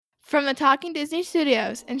From the Talking Disney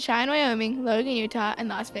Studios in Cheyenne, Wyoming, Logan, Utah, and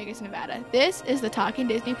Las Vegas, Nevada, this is the Talking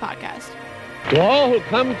Disney Podcast. To all who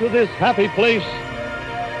come to this happy place,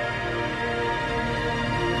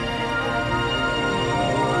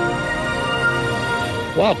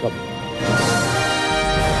 welcome.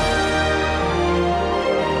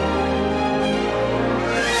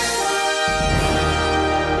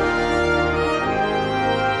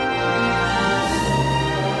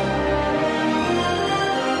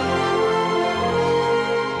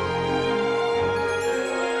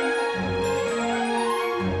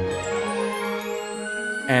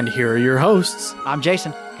 And here are your hosts. I'm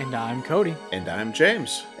Jason. And I'm Cody. And I'm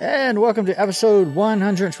James. And welcome to episode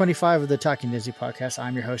 125 of the Talking Disney Podcast.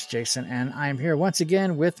 I'm your host, Jason, and I'm here once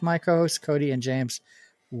again with my co-hosts, Cody and James.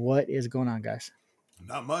 What is going on, guys?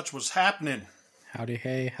 Not much was happening. Howdy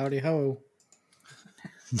hey, howdy ho.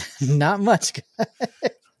 Not much.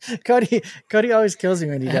 Cody always kills me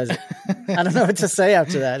when he does it. I don't know what to say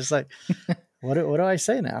after that. It's like, what do I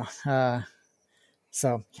say now?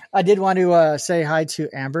 So I did want to say hi to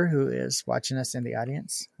Amber, who is watching us in the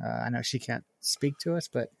audience. I know she can't speak to us,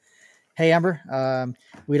 but hey, Amber,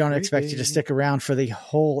 we don't expect you to stick around for the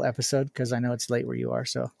whole episode because I know it's late where you are.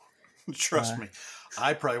 So trust me,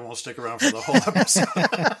 I probably won't stick around for the whole episode.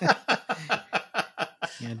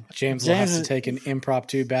 Yeah, James will have to take an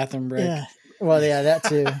impromptu bathroom break. Yeah. Well, yeah, that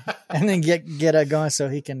too, and then get going so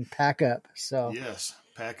he can pack up. So yes,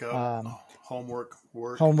 pack up. Homework.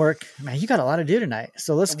 Man, you got a lot to do tonight.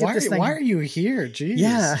 So let's get this thing. Why are you here? Jeez.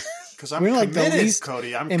 Yeah. Because I'm committed, like the least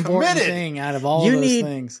Cody. I'm important committed. Thing out of all of those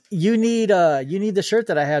things. You need the shirt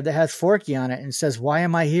that I have that has Forky on it and says, "Why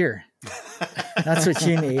am I here?" That's what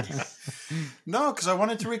you need. No, because I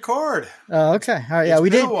wanted to record. Oh, okay. All right. It's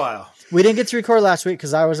been a while. We didn't get to record last week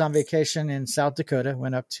because I was on vacation in South Dakota.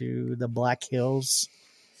 Went up to the Black Hills.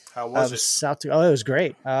 How was it? South Dakota. Oh, it was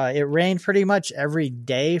great. It rained pretty much every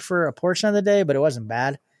day for a portion of the day, but it wasn't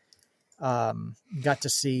bad. Got to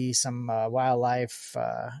see some wildlife.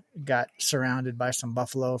 Got surrounded by some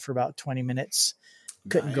buffalo for about 20 minutes.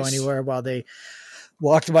 Couldn't go anywhere while they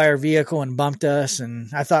walked by our vehicle and bumped us. And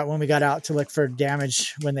I thought when we got out to look for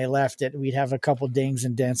damage when they left it, we'd have a couple dings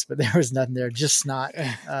and dents, but there was nothing there. Just snot.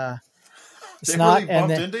 They really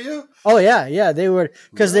bumped into you? Oh yeah, they were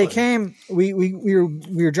because they came. We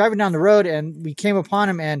were driving down the road and we came upon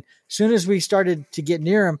them, and as soon as we started to get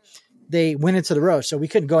near them, they went into the road, so we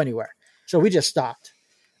couldn't go anywhere. So we just stopped,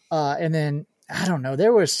 and then I don't know.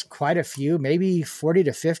 There was quite a few, maybe 40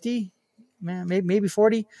 to 50, man, maybe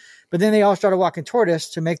 40, but then they all started walking toward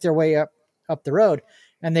us to make their way up the road,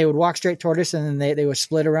 and they would walk straight toward us, and then they would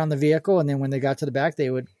split around the vehicle, and then when they got to the back,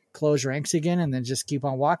 they would close ranks again, and then just keep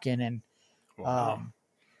on walking and. Wow.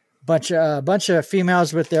 Bunch of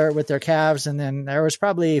females with their calves, and then there was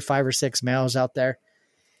probably 5 or 6 males out there.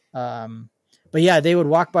 But yeah, they would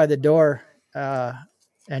walk by the door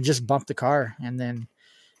and just bump the car, and then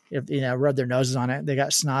rub their noses on it. They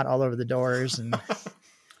got snot all over the doors, and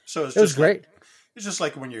so it was great. It's just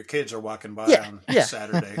like when your kids are walking by on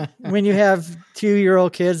Saturday. When you have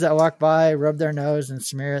 2-year-old kids that walk by, rub their nose and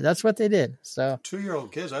smear it. That's what they did. So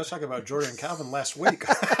 2-year-old kids. I was talking about Jordan and Calvin last week.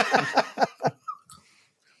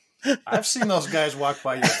 I've seen those guys walk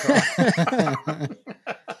by your car.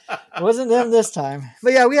 Wasn't them this time,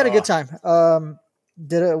 but yeah, we had a good time.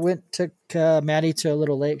 Took Maddie to a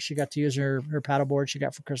little lake. She got to use her paddleboard she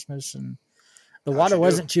got for Christmas, and the water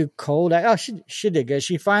wasn't too cold. She did good.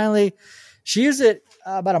 She used it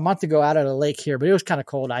about a month ago out at a lake here, but it was kind of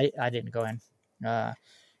cold. I didn't go in.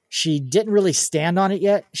 She didn't really stand on it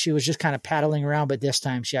yet. She was just kind of paddling around, but this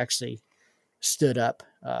time she actually stood up.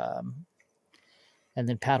 And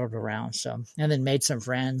then paddled around. And then made some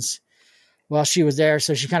friends while she was there.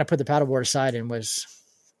 So she kind of put the paddleboard aside and was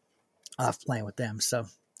off playing with them. So,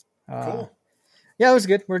 cool. Yeah, it was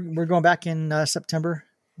good. We're going back in September.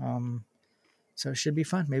 So it should be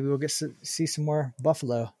fun. Maybe we'll get to see some more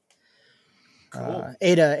buffalo. Cool.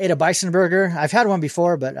 Ate a bison burger. I've had one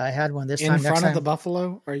before, but I had one this time. In front of the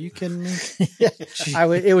buffalo? Are you kidding me? Yeah,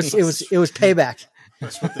 it was payback.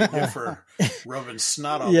 That's what they do for rubbing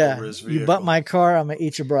snot all over his vehicle. You butt my car, I'm going to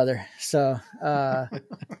eat your brother. So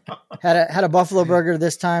had a buffalo burger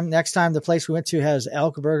this time. Next time, the place we went to has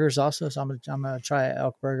elk burgers also. So I'm gonna try an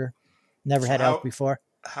elk burger. Never had elk before.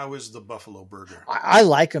 How is the buffalo burger? I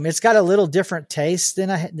like them. It's got a little different taste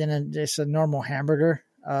than just a normal hamburger.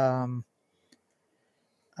 I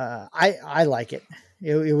like it.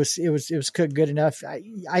 It was cooked good enough.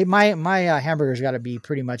 My hamburger's got to be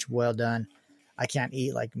pretty much well done. I can't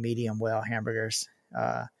eat like medium well hamburgers.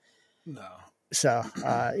 No. So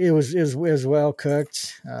it was well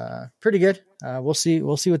cooked. Pretty good. We'll see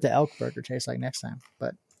what the elk burger tastes like next time.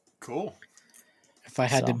 But Cool. If I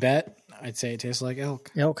had to So. bet, I'd say it tastes like elk.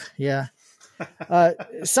 Elk, yeah.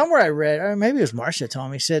 Somewhere I read, or maybe it was Marcia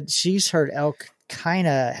told me, said she's heard elk kind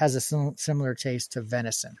of has a similar taste to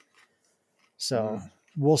venison. So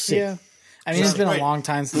we'll see. Yeah. I mean, it's been a long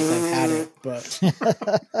time since I've had it, but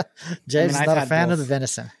James I've is not a had fan of both. the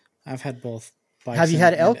venison. I've had both. Have you bison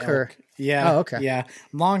had and elk or? Yeah. Oh, okay. Yeah.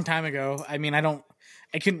 Long time ago. I mean, I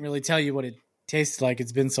couldn't really tell you what it tasted like.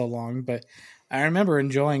 It's been so long, but I remember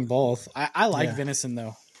enjoying both. I like venison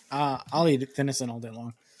though. I'll eat venison all day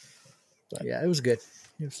long. But yeah, it was good.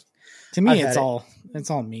 To me, I've had it's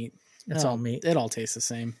all meat. It's all meat. It all tastes the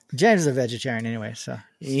same. James is a vegetarian anyway, so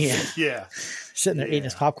Yeah. Yeah. sitting there eating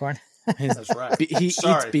his popcorn. That's right. He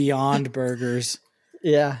eats beyond burgers.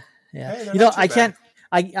 Yeah. Hey, they're you know, not too I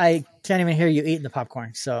bad. can't even hear you eating the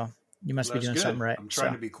popcorn, so you must be That's doing good. something right. I'm trying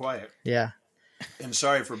So, to be quiet. yeah. And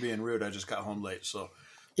sorry for being rude. I just got home late, so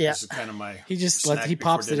Yeah. this is kind of my. He just snack he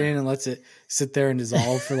before pops it dinner. in and lets it sit there and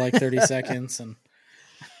dissolve for like 30 seconds. And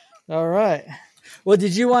All right. Well,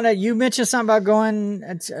 you mentioned something about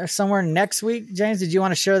going somewhere next week, James? Did you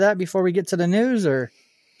want to share that before we get to the news or?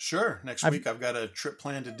 Sure. Next week, I've got a trip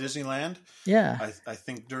planned to Disneyland. Yeah. I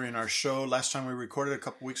think during our show last time we recorded a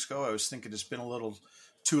couple weeks ago, I was thinking it's been a little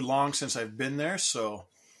too long since I've been there, so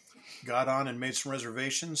got on and made some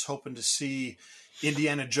reservations, hoping to see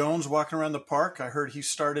Indiana Jones walking around the park. I heard he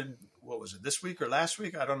started, what was it, this week or last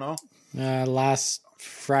week? I don't know. last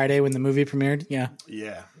Friday when the movie premiered. Yeah.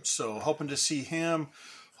 Yeah, so hoping to see him,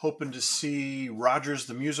 hoping to see Rogers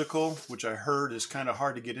the Musical, which I heard is kind of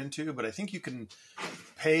hard to get into, but I think you can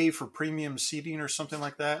pay for premium seating or something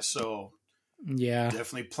like that, so Yeah.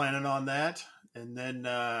 definitely planning on that. And then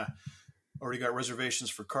already got reservations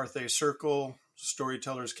for Carthay Circle,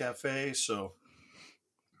 Storytellers Cafe, so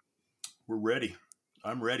we're ready.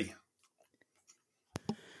 I'm ready.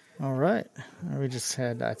 All right. We just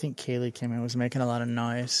had, I think Kaylee came in, was making a lot of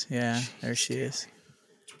noise. Yeah, there she is.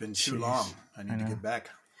 It's been too long. I need to get back.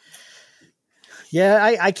 Yeah,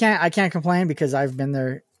 I can't complain because I've been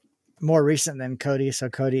there more recent than Cody. So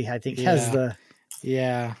Cody, I think, has Yeah. the,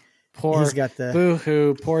 Yeah. Poor, he's got the,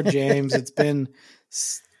 boo-hoo, poor James. It's been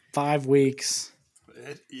 5 weeks.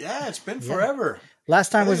 It's been forever.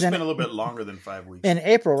 last I time think was it's been a little bit longer than 5 weeks. in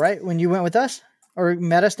April, right? When you went with us or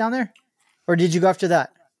met us down there? Or did you go after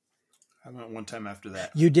that? I went one time after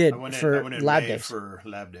that. You did I went for in lab May days. for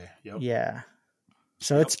lab day. Yep. Yeah.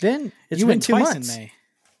 So it's been You been went 2 twice months. in May.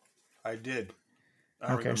 I did. I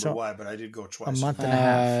don't remember so why, but I did go A twice. month and a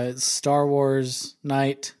half. Star Wars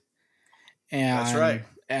night. And, That's right.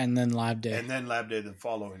 And then Lab Day. And then lab day the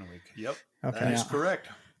following week. Yep. Okay. That is Yeah. correct.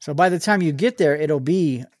 So by the time you get there, it'll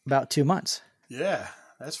be about 2 months. Yeah.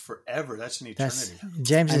 That's forever. That's an eternity.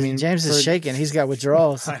 James is for- shaking. He's got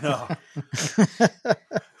withdrawals. I know.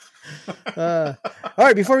 All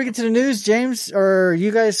right. Before we get to the news, James, or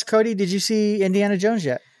you guys, Cody, did you see Indiana Jones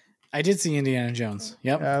yet? I did see Indiana Jones.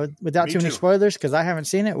 Yep. Without Me too many too. spoilers, because I haven't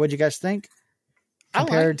seen it. What'd you guys think? I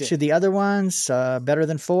Compared liked it. to the other ones, better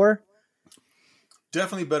than 4?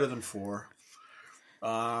 Definitely better than 4.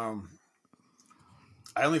 I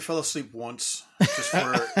only fell asleep once,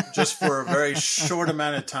 just for a very short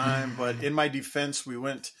amount of time. But in my defense, we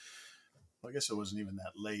went. Well, I guess it wasn't even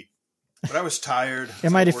that late, but I was tired.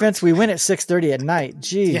 In my I worked. defense, we went at 6:30 at night.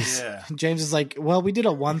 Jeez. Yes. Yeah. James is like, well, we did a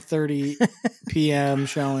 1:30 p.m.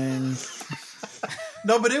 showing.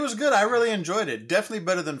 No, but it was good. I really enjoyed it. Definitely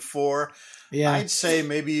better than 4. Yeah. I'd say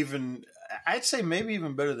maybe even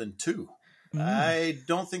better than 2. I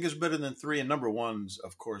don't think it's better than 3. And number 1's,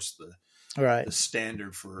 of course, All right. the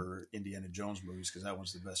standard for Indiana Jones movies because that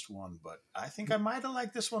one's the best one. But I think I might have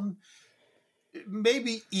liked this one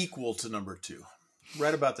maybe equal to number 2,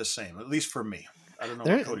 right about the same, at least for me. I don't know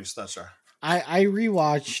There- what Cody's thoughts are. I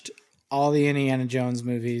rewatched all the Indiana Jones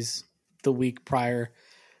movies the week prior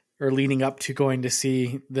or leading up to going to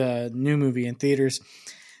see the new movie in theaters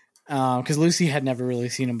because Lucy had never really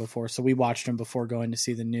seen them before. So we watched them before going to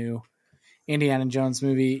see the new Indiana Jones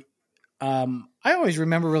movie. I always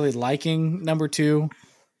remember really liking number 2.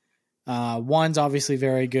 1's obviously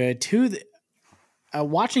very good. 2,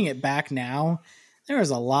 watching it back now, there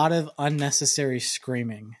is a lot of unnecessary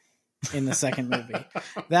screaming in the second movie.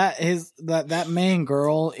 That main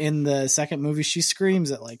girl in the second movie, she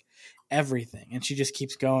screams at like everything and she just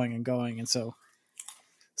keeps going and going. And so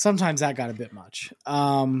sometimes that got a bit much.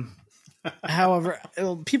 However,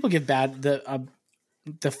 people give the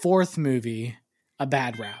 4th movie a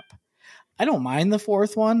bad rap. I don't mind the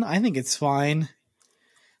 4th one. I think it's fine.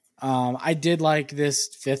 I did like this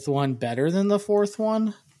 5th one better than the 4th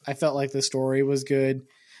one. I felt like the story was good.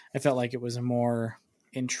 I felt like it was a more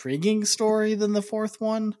intriguing story than the 4th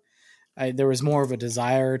one. there was more of a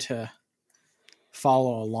desire to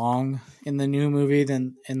follow along in the new movie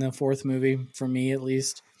than in the fourth movie, for me at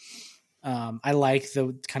least. I like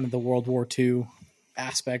the kind of the World War II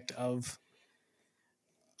aspect of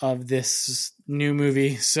this new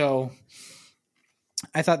movie. So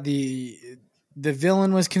I thought the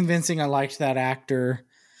villain was convincing. I liked that actor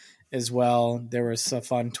as well. There was a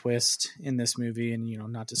fun twist in this movie, and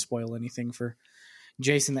not to spoil anything for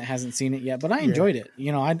Jason that hasn't seen it yet, but I enjoyed it.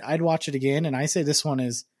 I'd watch it again, and I say this one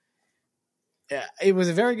it was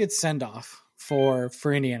a very good send off for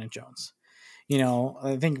Indiana Jones.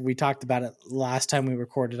 I think we talked about it last time we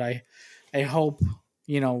recorded. I hope,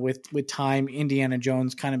 with time, Indiana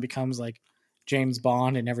Jones kind of becomes like James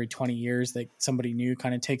Bond, and every 20 years that somebody new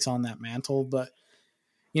kind of takes on that mantle. But,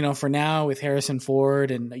 for now with Harrison Ford,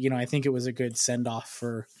 and, I think it was a good send off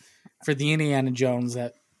for the Indiana Jones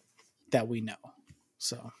that we know.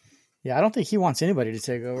 So, yeah, I don't think he wants anybody to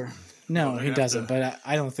take over. No, he doesn't. But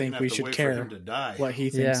I don't think we should care what he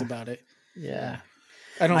thinks about it. Yeah.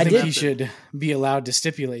 I don't think he should be allowed to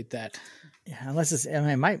stipulate that. Yeah, unless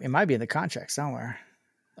it might be in the contract somewhere.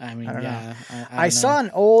 I mean, I don't know. I saw an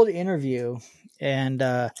old interview, and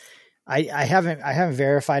I haven't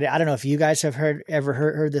verified it. I don't know if you guys have ever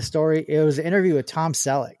heard this story. It was an interview with Tom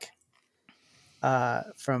Selleck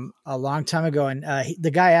from a long time ago, and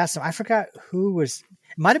the guy asked him. I forgot who was.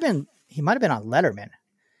 He might have been on Letterman.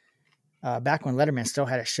 Back when Letterman still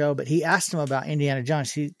had a show, but he asked him about Indiana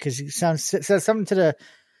Jones because he said something to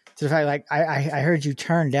the fact like, I heard you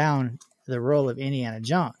turn down the role of Indiana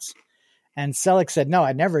Jones. And Selleck said, no,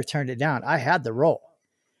 I never turned it down. I had the role.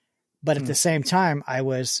 But at the same time, I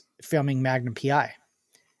was filming Magnum PI,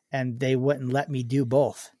 and they wouldn't let me do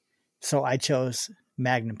both. So I chose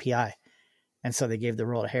Magnum PI. And so they gave the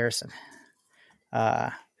role to Harrison.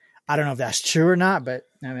 I don't know if that's true or not, but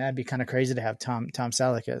I mean, that'd be kind of crazy to have Tom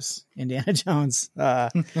Selleck as Indiana Jones.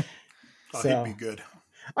 He'd be good.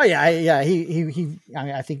 Oh yeah. He. I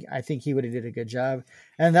mean, I think he would have did a good job.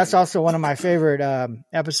 And that's also one of my favorite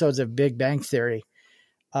episodes of Big Bang Theory.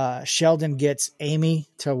 Sheldon gets Amy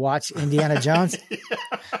to watch Indiana Jones,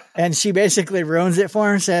 and she basically ruins it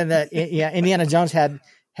for him, saying that Indiana Jones had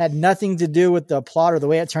nothing to do with the plot or the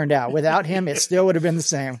way it turned out. Without him, it still would have been the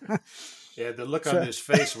same. Yeah, the look on his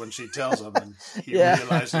face when she tells him and he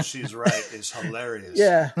realizes she's right is hilarious.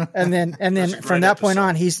 Yeah, and then from that point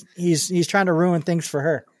on, he's trying to ruin things for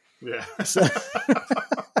her. Yeah. So,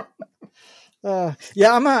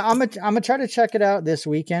 yeah, I'm gonna try to check it out this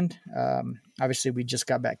weekend. Obviously, we just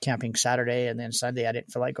got back camping Saturday, and then Sunday I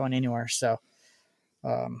didn't feel like going anywhere. So,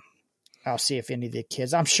 I'll see if any of the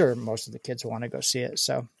kids. I'm sure most of the kids will want to go see it.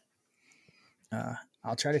 So,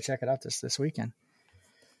 I'll try to check it out this weekend.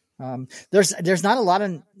 There's not a lot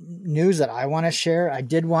of news that I want to share. I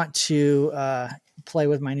did want to play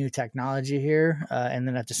with my new technology here, and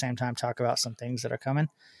then at the same time talk about some things that are coming.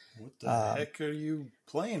 What the heck are you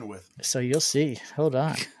playing with? So you'll see. Hold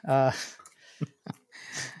on. I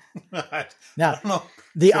Now, don't know.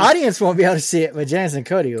 the audience won't be able to see it, but James and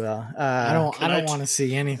Cody will. I don't want to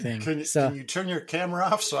see anything. Can you turn your camera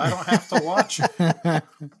off so I don't have to watch?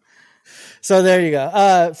 So there you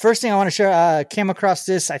go. First thing I want to share, came across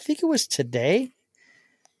this. I think it was today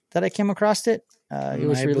that I came across it. It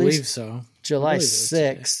was I released believe so. July I believe it was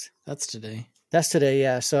today. 6th. That's today. That's today,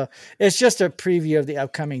 yeah. So it's just a preview of the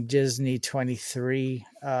upcoming Disney 23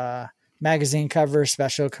 magazine cover,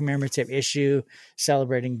 special commemorative issue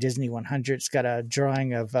celebrating Disney 100. It's got a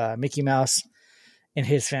drawing of Mickey Mouse in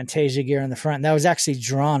his Fantasia gear in the front. And that was actually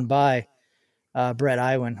drawn by Brett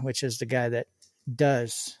Iwan, which is the guy that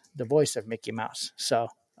does the voice of Mickey Mouse. So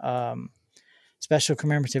special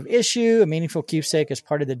commemorative issue, a meaningful keepsake as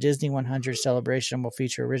part of the Disney 100 celebration, will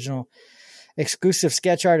feature original exclusive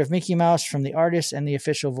sketch art of Mickey Mouse from the artist and the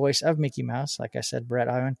official voice of Mickey Mouse. Like I said, Brett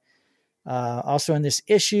Iwan. Also in this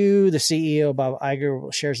issue, the CEO, Bob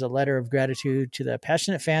Iger, shares a letter of gratitude to the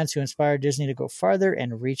passionate fans who inspired Disney to go farther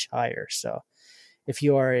and reach higher. So if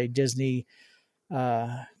you are a Disney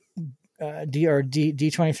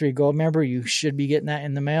D23 Gold member, you should be getting that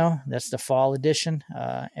in the mail. That's the fall edition.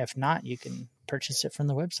 If not, you can purchase it from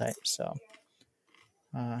the website. So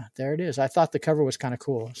there it is. I thought the cover was kind of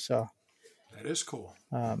cool. So That is cool.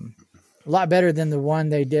 a lot better than the one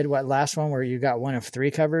they did, last one where you got one of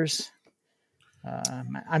 3 covers.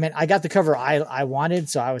 I mean, I got the cover I wanted,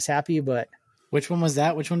 so I was happy, but Which one was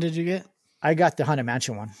that? Which one did you get? I got the Haunted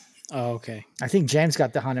Mansion one. Oh, okay. I think James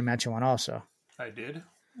got the Haunted Mansion one also. I did.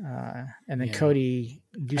 And then Yeah. Cody,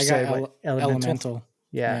 you I said got what? Elemental.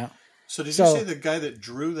 Yeah. So did So- you say the guy that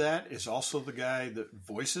drew that is also the guy that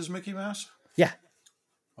voices Mickey Mouse? Yeah.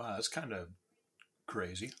 Wow, that's kind of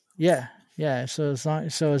crazy. Yeah. Yeah. So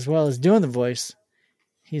as well as doing the voice,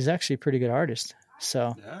 he's actually a pretty good artist.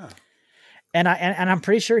 So Yeah. and I'm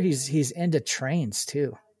pretty sure he's into trains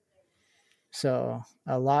too. So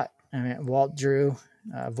a lot. I mean, Walt Drew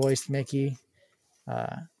voiced Mickey.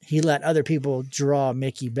 He let other people draw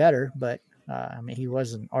Mickey better, but I mean, he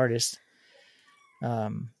was an artist.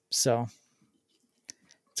 So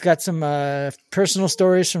it's got some personal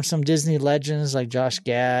stories from some Disney legends like Josh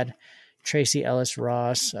Gad, Tracy Ellis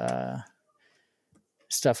Ross,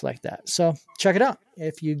 stuff like that. So check it out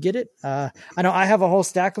if you get it. I know I have a whole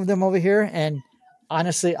stack of them over here, and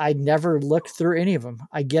honestly, I never look through any of them.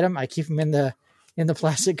 I get them, I keep them in the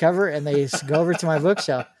plastic cover, and they go over to my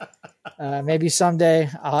bookshelf. Maybe someday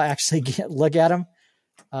I'll actually look at them,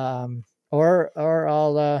 or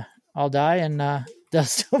I'll die and they'll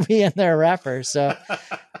still be in their wrapper. So,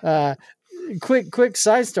 quick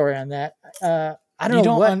side story on that. I don't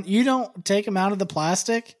know what you don't take them out of the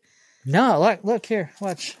plastic. No, look here,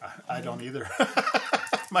 watch. I don't either.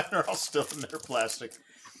 Mine are all still in their plastic.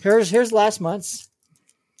 Here's last month's.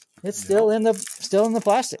 It's still in the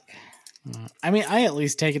plastic. I mean, I at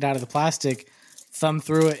least take it out of the plastic, thumb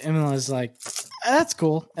through it, and was like, "That's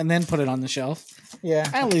cool," and then put it on the shelf. Yeah,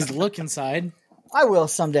 I at least look inside. I will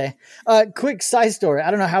someday. Quick side story.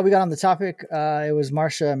 I don't know how we got on the topic. It was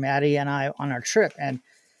Marcia, Maddie, and I on our trip, and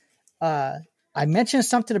I mentioned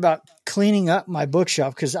something about cleaning up my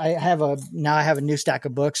bookshelf because I have a new stack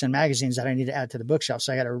of books and magazines that I need to add to the bookshelf,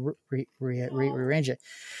 so I got to rearrange it.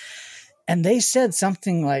 And they said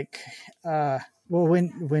something like, "Well,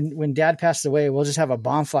 when Dad passed away, we'll just have a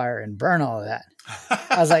bonfire and burn all of that."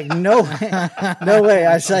 I was like, "No way, no way!"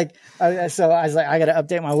 I was like, I got to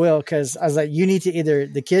update my will because I was like, "You need to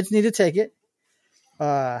the kids need to take it,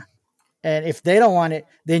 and if they don't want it,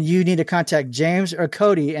 then you need to contact James or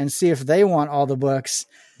Cody and see if they want all the books,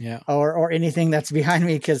 or anything that's behind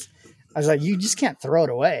me." Because I was like, "You just can't throw it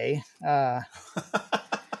away." They're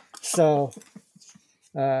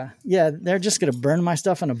just gonna burn my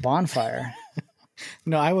stuff in a bonfire.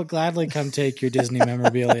 No, I would gladly come take your Disney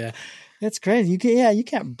memorabilia. It's crazy. You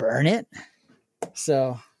can't burn it.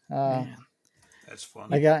 So, that's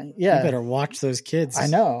funny. You better watch those kids. I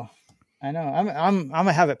know. I'm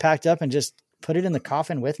gonna have it packed up and just put it in the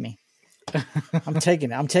coffin with me. I'm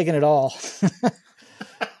taking it all.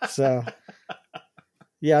 So,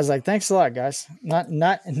 yeah, I was like, thanks a lot, guys. Not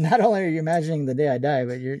only are you imagining the day I die,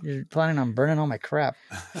 but you're planning on burning all my crap.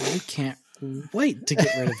 You can't wait to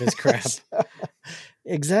get rid of his crap.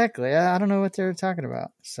 Exactly. I don't know what they're talking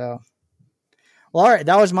about. So, well, all right.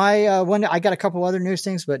 That was my one. I got a couple other news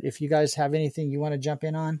things, but if you guys have anything you want to jump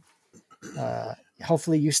in on,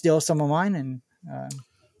 hopefully you steal some of mine, and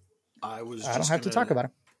I don't have to talk about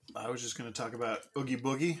them. I was just going to talk about Oogie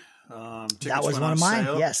Boogie. That was one of mine.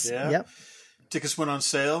 Sale. Yes. Yeah. Yep. Tickets went on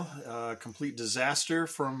sale. Complete disaster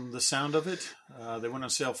from the sound of it. They went on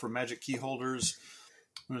sale for Magic Key Holders.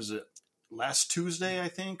 When was it? Last Tuesday, I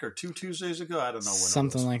think, or 2 Tuesdays ago. I don't know when.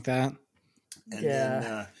 Something like that. And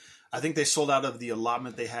then I think they sold out of the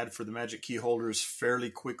allotment they had for the Magic Key Holders fairly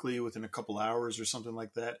quickly, within a couple hours or something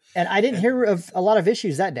like that. And I didn't hear of a lot of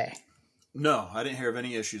issues that day. No, I didn't hear of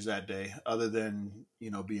any issues that day, other than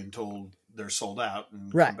being told they're sold out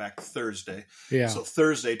and come back Thursday. Yeah. So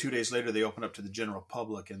Thursday, 2 days later, they open up to the general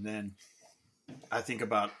public, and then I think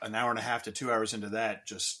about an hour and a half to 2 hours into that,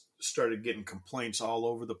 just started getting complaints all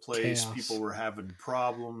over the place. Chaos. People were having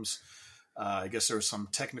problems. I guess there were some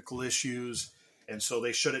technical issues, and so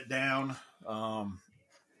they shut it down. And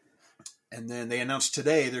then they announced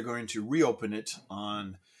today they're going to reopen it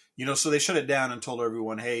on, so they shut it down and told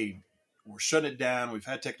everyone, hey, we're shutting it down. We've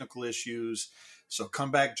had technical issues. So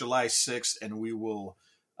come back July 6th and we will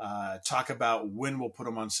talk about when we'll put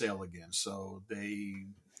them on sale again. So they,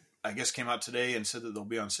 I guess, came out today and said that they'll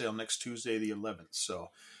be on sale next Tuesday, the 11th. So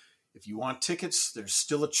if you want tickets, there's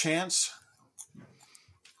still a chance.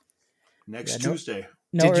 Next Tuesday.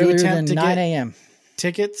 Did you attempt to 9 a.m.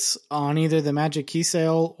 tickets on either the Magic Key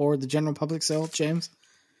sale or the general public sale, James?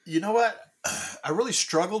 You know what? I really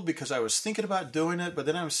struggled because I was thinking about doing it, but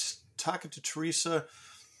then I was talking to Teresa.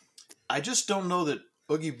 I just don't know that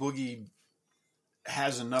Oogie Boogie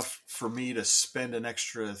has enough for me to spend an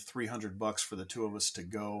extra $300 for the two of us to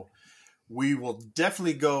go. We will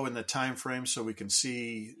definitely go in the time frame so we can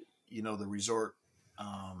see, the resort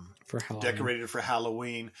for Halloween. Decorated for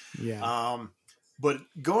Halloween. Yeah. But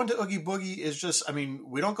going to Oogie Boogie is just,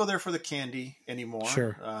 we don't go there for the candy anymore.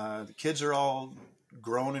 Sure. The kids are all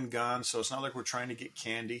grown and gone, so it's not like we're trying to get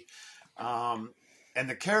candy. And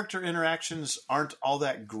the character interactions aren't all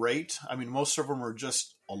that great. I mean, most of them are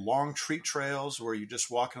just along treat trails where you're just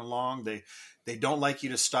walking along. They don't like you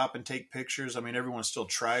to stop and take pictures. I mean, everyone still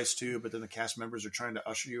tries to, but then the cast members are trying to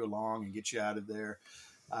usher you along and get you out of there.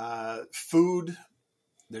 Food.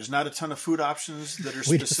 There's not a ton of food options that are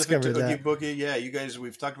specific to Oogie Boogie. Yeah, you guys,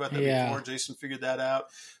 we've talked about that before. Jason figured that out.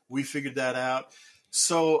 We figured that out.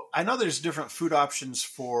 So I know there's different food options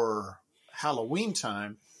for Halloween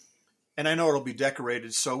time, and I know it'll be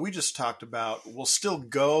decorated. So we just talked about we'll still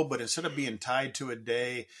go, but instead of being tied to a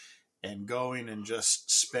day and going and just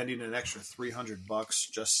spending an extra $300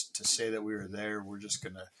 just to say that we were there, we'll just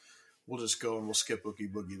go and we'll skip Oogie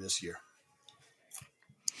Boogie this year.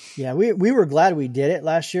 Yeah, we were glad we did it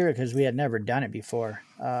last year because we had never done it before.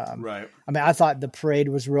 Right. I mean, I thought the parade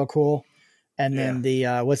was real cool, and then the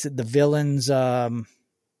the villains, the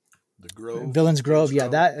Grove, Villains Grove. Yeah,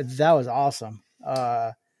 that was awesome.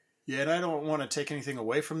 Yeah, and I don't want to take anything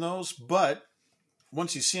away from those, but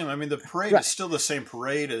once you see them, I mean, the parade is still the same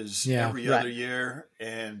parade as every other year,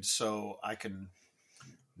 and so I can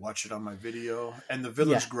watch it on my video. And the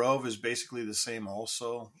Villains Grove is basically the same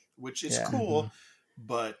also, which is cool. Mm-hmm.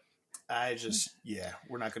 But I just,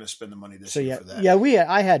 we're not going to spend the money this year for that. Yeah,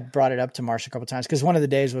 I had brought it up to Marsha a couple times because one of the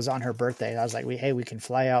days was on her birthday. I was like, we can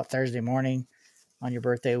fly out Thursday morning on your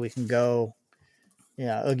birthday. We can go,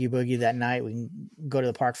 Oogie Boogie that night. We can go to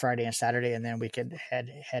the park Friday and Saturday, and then we could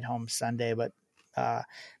head home Sunday. But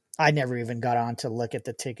I never even got on to look at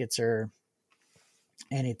the tickets or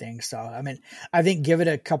anything. So, I mean, I think give it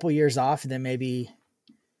a couple years off and then maybe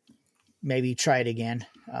try it again.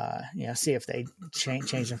 See if they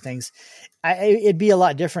change some things. It'd be a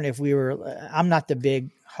lot different if we were. I'm not the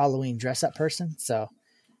big Halloween dress up person, so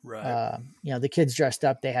right. The kids dressed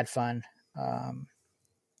up, they had fun.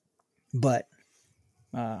 But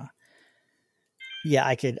I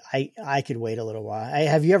could wait a little while.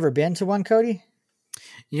 Have you ever been to one, Cody?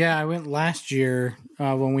 Yeah, I went last year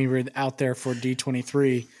when we were out there for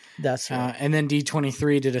D23. That's right. And then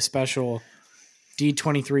D23 did a special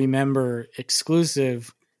D23 member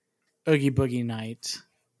exclusive Oogie Boogie night.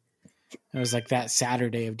 It was like that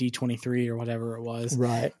Saturday of D23 or whatever it was.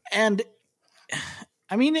 Right. And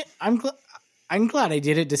I mean, I'm glad I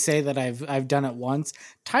did it to say that I've done it once.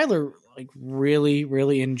 Tyler really,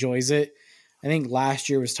 really enjoys it. I think last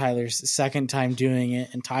year was Tyler's second time doing it,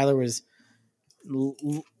 and Tyler was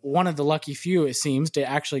one of the lucky few, it seems, to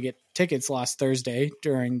actually get tickets last Thursday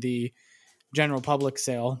during the general public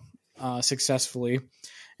sale successfully.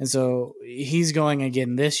 And so he's going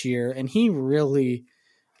again this year, and he really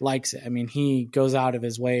likes it. I mean, he goes out of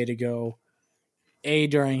his way to go A,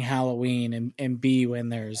 during Halloween, and B, when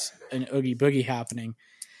there's an Oogie Boogie happening.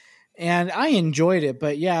 And I enjoyed it,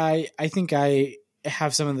 but I think I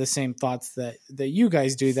have some of the same thoughts that you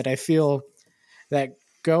guys do, that I feel that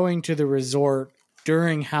going to the resort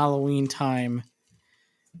during Halloween time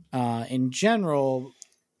in general,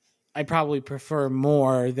 I probably prefer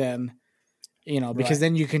more than, because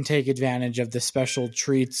then you can take advantage of the special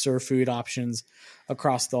treats or food options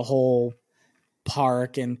across the whole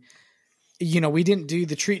park. And, we didn't do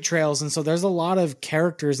the treat trails. And so there's a lot of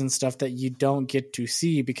characters and stuff that you don't get to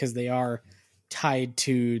see because they are tied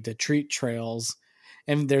to the treat trails.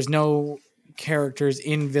 And there's no characters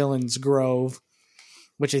in Villains Grove,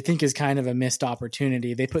 which I think is kind of a missed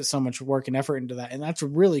opportunity. They put so much work and effort into that. And that's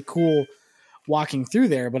really cool walking through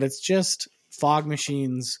there, but it's just fog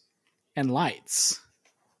machines and lights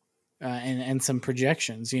and some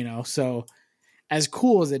projections, So as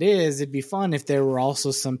cool as it is, it'd be fun if there were also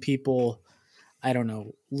some people, I don't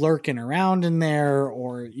know, lurking around in there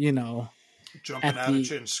or, jumping out at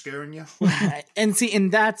you and scaring you.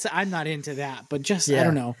 and that's, I'm not into that, but just, I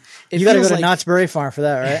don't know. You got to go to Knott's Berry Farm for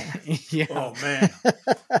that, right? Yeah. Oh man.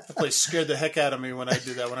 That place scared the heck out of me when I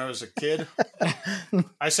did that when I was a kid.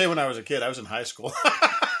 I say when I was a kid, I was in high school.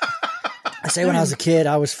 I say when I was a kid,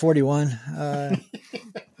 I was 41.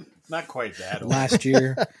 Not quite that old. Last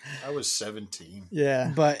year. I was 17.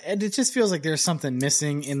 Yeah. But it just feels like there's something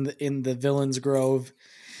missing in the Villains Grove.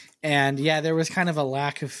 And there was kind of a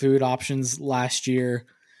lack of food options last year.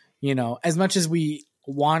 As much as we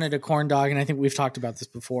wanted a corn dog, and I think we've talked about this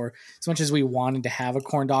before, as much as we wanted to have a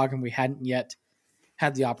corn dog and we hadn't yet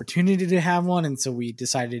had the opportunity to have one, and so we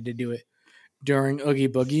decided to do it during Oogie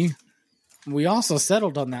Boogie, we also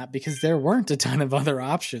settled on that because there weren't a ton of other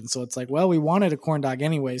options. So it's like, well, we wanted a corn dog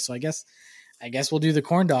anyway, so I guess we'll do the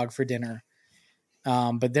corn dog for dinner.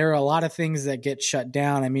 But there are a lot of things that get shut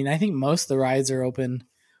down. I mean, I think most of the rides are open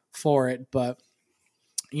for it, but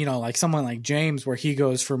like someone like James, where he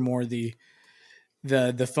goes for more the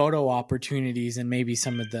photo opportunities and maybe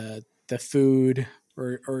some of the food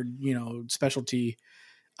or specialty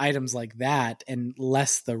items like that, and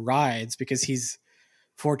less the rides, because he's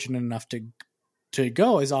fortunate enough to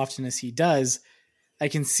go as often as he does. I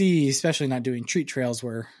can see, especially not doing treat trails,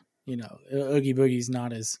 where Oogie Boogie's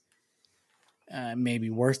not as maybe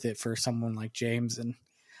worth it for someone like James, and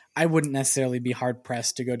I wouldn't necessarily be hard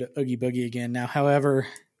pressed to go to Oogie Boogie again. Now, however,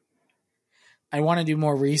 I want to do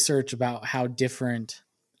more research about how different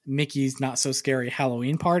Mickey's Not So Scary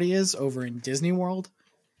Halloween Party is over in Disney World.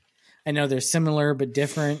 I know they're similar but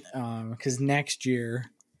different, because next year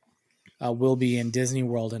we'll be in Disney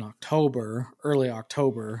World in October, early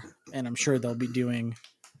October, and I'm sure they'll be doing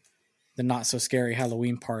the Not So Scary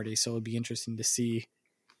Halloween Party. So it'll be interesting to see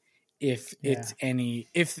if it's any,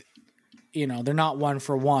 if they're not one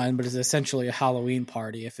for one, but it's essentially a Halloween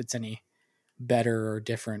party, if it's any better or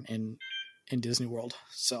different in Disney World.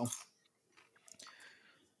 So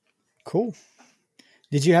cool.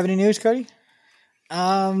 Did you have any news, Cody?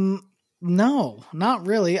 No, not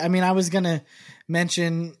really. I mean, I was going to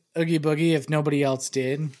mention Oogie Boogie if nobody else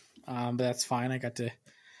did, but that's fine. I got to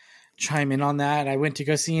chime in on that. I went to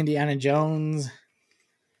go see Indiana Jones.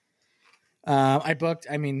 I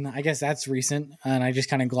guess that's recent, and I just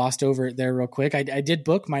kind of glossed over it there real quick. I did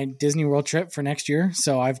book my Disney World trip for next year,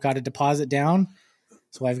 so I've got a deposit down.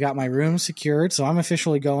 So I've got my room secured. So I'm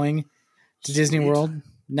officially going to Disney World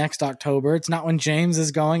next October. It's not when James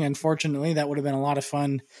is going, unfortunately. That would have been a lot of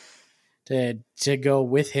fun to go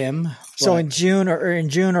with him. So in June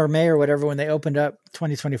or May or whatever, when they opened up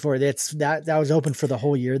 2024, that was open for the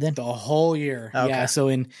whole year then? The whole year. Okay. Yeah. So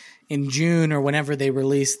in June or whenever they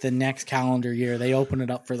release the next calendar year, they open it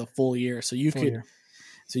up for the full year. So you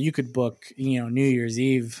could book, New Year's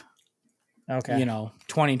Eve. Okay.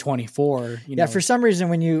 2024. For some reason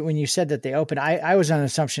when you said that they opened, I was on an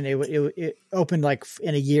assumption it opened like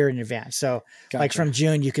in a year in advance. So like from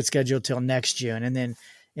June you could schedule till next June, and then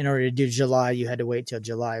in order to do July you had to wait till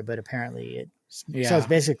July. But apparently so it's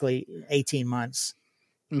basically 18 months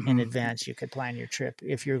in advance you could plan your trip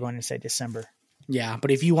if you're going to say December. Yeah,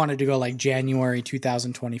 but if you wanted to go like January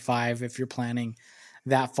 2025, if you're planning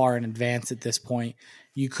that far in advance at this point,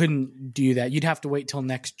 you couldn't do that. You'd have to wait till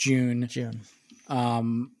next June.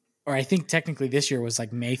 Or I think technically this year was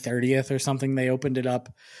like May 30th or something. They opened it up.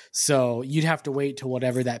 So you'd have to wait till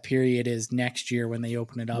whatever that period is next year when they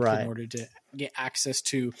open it up in order to get access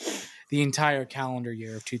to the entire calendar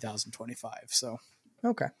year of 2025. So,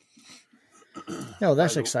 okay. No,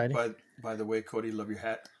 that's exciting. By the way, Cody, love your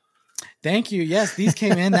hat. Thank you. Yes, these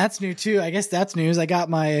came in. That's new too. I guess that's news. I got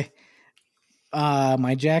my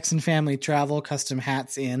Jackson Family Travel custom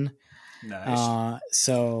hats in. Nice.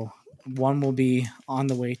 So one will be on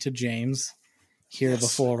the way to James here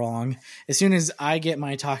before long. As soon as I get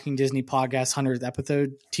my Talking Disney Podcast 100th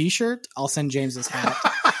episode t-shirt, I'll send James his hat.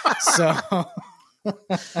 So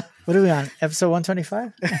what are we on? Episode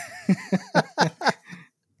 125?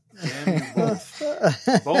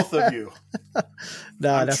 Both of you.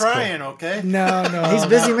 No, I'm that's trying, cool. Okay? No. He's a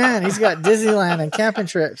busy man. He's got Disneyland and camping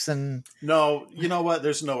trips and No, you know what?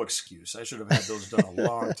 There's no excuse. I should have had those done a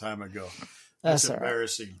long time ago. That's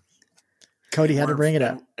embarrassing. Right. Cody had to bring it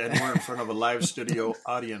up. And we're in front of a live studio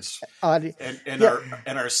audience. And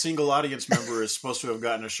our single audience member is supposed to have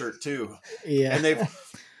gotten a shirt too. Yeah.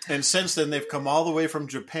 And since then they've come all the way from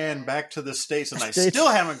Japan back to the States, and I still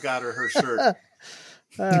haven't got her shirt.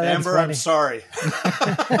 Amber, I'm sorry.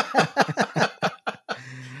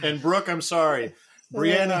 And Brooke, I'm sorry.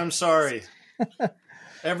 Brianna, I'm sorry.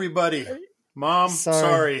 Everybody. Mom,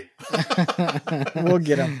 sorry. We'll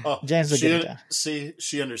get him. James will get it done. See,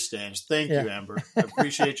 she understands. Thank you, Amber. I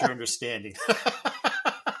appreciate your understanding.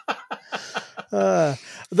 The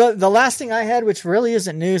last thing I had, which really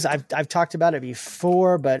isn't news, I've talked about it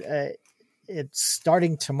before, but it's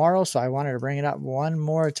starting tomorrow, so I wanted to bring it up one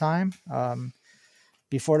more time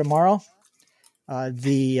before tomorrow.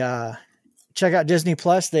 Check out Disney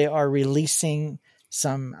Plus. They are releasing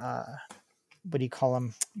some what do you call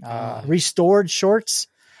them? Restored shorts.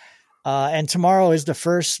 And tomorrow is the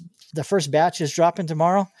first batch is dropping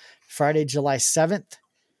tomorrow, Friday, July 7th.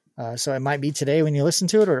 So it might be today when you listen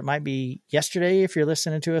to it, or it might be yesterday if you're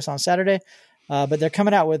listening to us on Saturday. But they're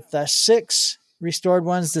coming out with 6 restored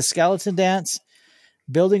ones: The Skeleton Dance,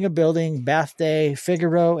 Building a Building, Bath Day,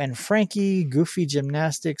 Figaro and Frankie, Goofy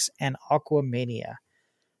Gymnastics, and Aquamania.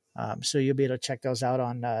 So you'll be able to check those out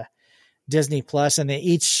on Disney Plus. And then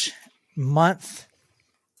each month,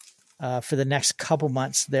 for the next couple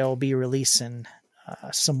months, they'll be releasing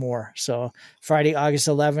some more. So Friday, August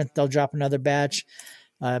 11th, they'll drop another batch.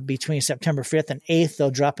 Between September 5th and 8th,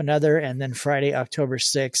 they'll drop another. And then Friday, October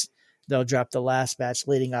 6th, they'll drop the last batch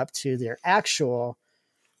leading up to their actual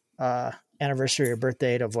anniversary or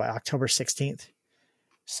birthday of October 16th.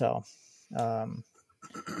 So, and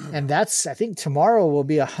that's, I think tomorrow will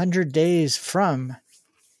be 100 days from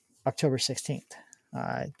October 16th.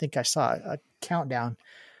 I think I saw a countdown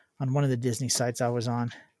on one of the Disney sites I was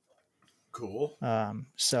on. Cool.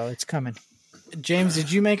 So it's coming. James,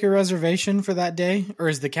 did you make a reservation for that day, or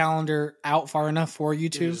is the calendar out far enough for you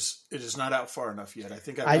to? It is not out far enough yet. I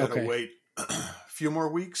think I've got to wait a few more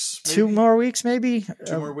weeks. Maybe? 2 more weeks, maybe.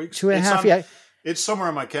 2 more weeks. 2.5. Yeah. It's somewhere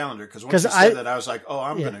on my calendar because once you said that, I was like, "Oh,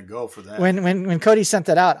 I'm going to go for that." When Cody sent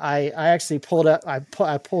that out, I actually pulled up. I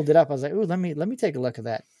pulled it up. I was like, "Ooh, let me take a look at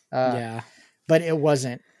that." Yeah, but it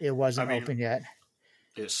wasn't open yet.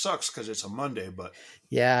 It sucks because it's a Monday, but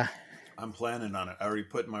yeah, I'm planning on it. I already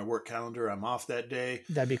put in my work calendar. I'm off that day.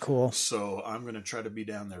 That'd be cool. So I'm going to try to be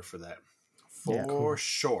down there for that. For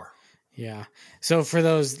sure. Yeah. So for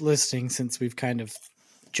those listening, since we've kind of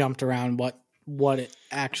jumped around what it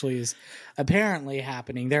actually is apparently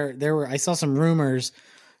happening, there were, I saw some rumors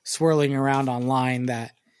swirling around online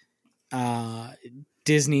that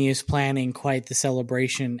Disney is planning quite the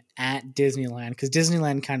celebration at Disneyland, because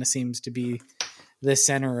Disneyland kind of seems to be the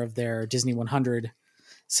center of their Disney 100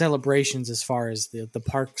 celebrations as far as the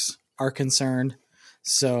parks are concerned.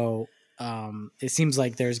 So it seems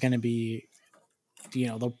like there's going to be,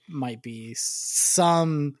 there might be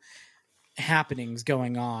some happenings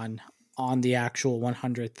going on the actual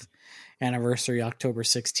 100th anniversary, October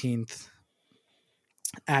 16th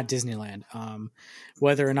at Disneyland.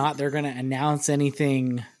 Whether or not they're going to announce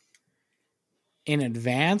anything in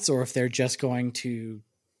advance, or if they're just going to,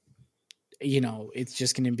 it's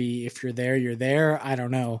just going to be, if you're there, you're there. I don't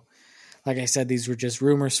know. Like I said, these were just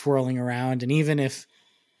rumors swirling around. And even if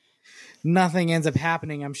nothing ends up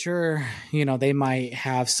happening, I'm sure, they might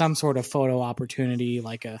have some sort of photo opportunity,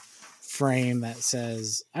 like a frame that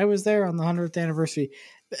says, I was there on the 100th anniversary.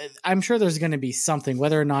 I'm sure there's going to be something,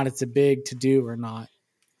 whether or not it's a big to do or not.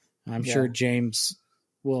 I'm sure James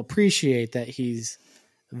will appreciate that he's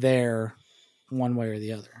there one way or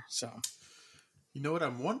the other. So, you know what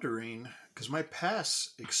I'm wondering? Because my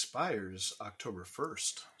pass expires October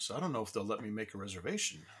 1st. So I don't know if they'll let me make a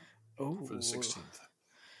reservation for the 16th.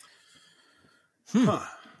 Huh.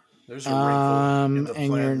 There's a wrinkle in the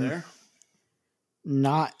plan there.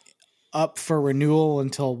 Not up for renewal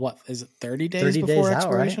until what is it? 30 days 30 before days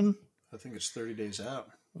expiration? out, right? I think it's 30 days out.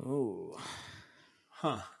 Oh.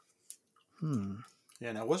 Huh. Yeah,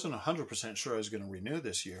 and I wasn't 100% sure I was going to renew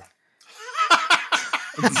this year.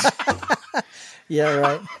 Yeah,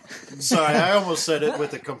 right. Sorry, I almost said it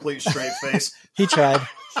with a complete straight face. He tried.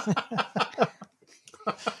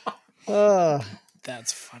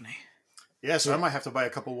 That's funny. Yeah, so I might have to buy a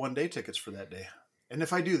couple one-day tickets for that day. And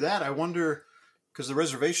if I do that, I wonder, because the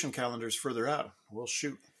reservation calendar is further out. Well,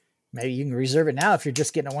 shoot. Maybe you can reserve it now if you're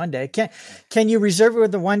just getting a one day. Can you reserve it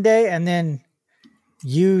with the one day and then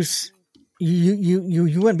use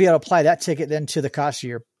you wouldn't be able to apply that ticket then to the cost of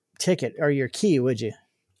your ticket or your key, would you?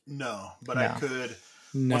 No, but I could.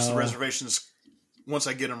 Once the reservations, once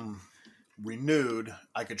I get them renewed,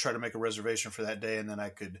 I could try to make a reservation for that day, and then I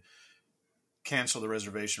could cancel the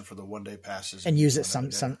reservation for the one-day passes and use it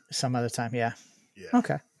some other time. Yeah. Yeah.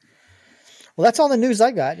 Okay. Well, that's all the news I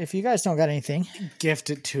got. If you guys don't got anything, gift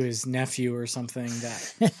it to his nephew or something.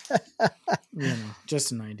 That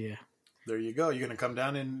just an idea. There you go. You're going to come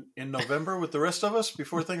down in November with the rest of us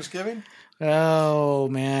before Thanksgiving? Oh,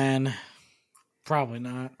 man. Probably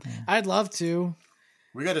not. Yeah. I'd love to.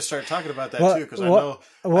 We got to start talking about that too, because I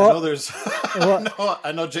know there's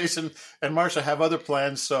I know Jason and Marsha have other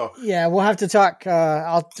plans. So yeah, we'll have to talk.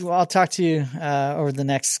 I'll talk to you over the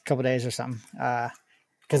next couple of days or something,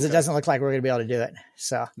 because it doesn't look like we're going to be able to do it.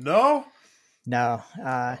 So no.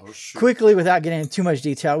 Quickly, without getting into too much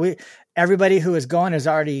detail, everybody who is going has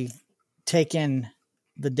already taken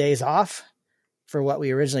the days off for what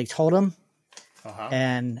we originally told them,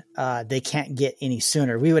 and they can't get any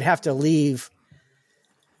sooner. We would have to leave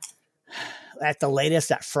at the latest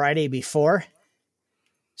that Friday before.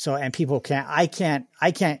 So, and people can't, I can't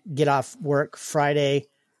get off work Friday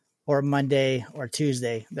or Monday or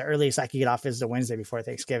Tuesday. The earliest I can get off is the Wednesday before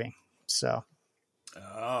Thanksgiving. So,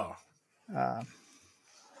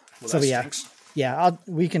 stinks.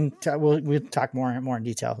 We'll talk more in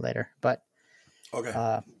detail later, but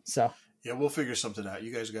okay. Yeah, we'll figure something out.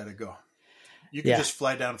 You guys got to go. You can just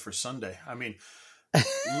fly down for Sunday. I mean,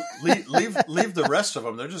 leave the rest of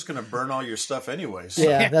them. They're just going to burn all your stuff anyways. So.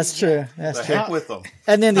 Yeah, that's true. That's true. Heck with them.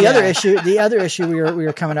 And then the other issue we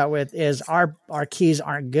were coming out with is our keys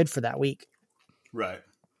aren't good for that week. Right.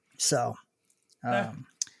 So,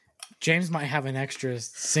 James might have an extra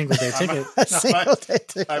single day ticket.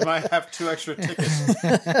 I might have 2 extra tickets.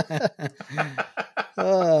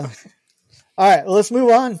 All right, well, let's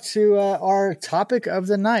move on to our topic of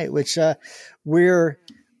the night, which we're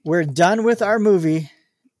done with our movie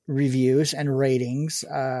reviews and ratings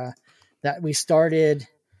that we started.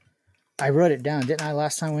 I wrote it down, didn't I?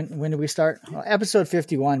 Last time, when did we start? Well, episode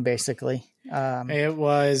 51, basically. It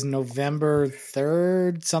was November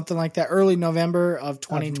 3rd, something like that, early November of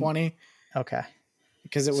 2020. Okay,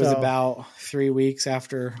 because it was about 3 weeks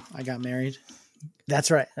after I got married.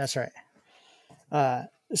 That's right.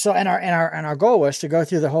 So our goal was to go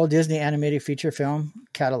through the whole Disney animated feature film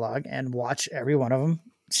catalog and watch every one of them,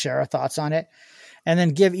 share our thoughts on it, and then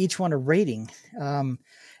give each one a rating.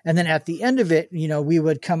 And then at the end of it, we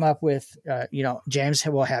would come up with, James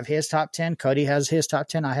will have his top 10, Cody has his top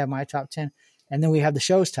 10, I have my top 10, and then we have the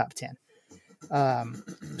show's top 10.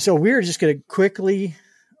 So we're just going to quickly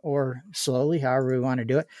or slowly, however we want to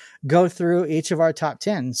do it, go through each of our top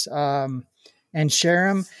 10s and share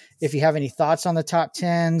them. If you have any thoughts on the top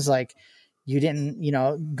 10s, like you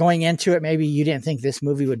didn't, going into it, maybe you didn't think this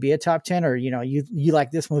movie would be a top 10, or, you like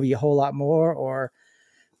this movie a whole lot more, or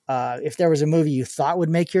if there was a movie you thought would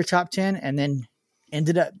make your top 10 and then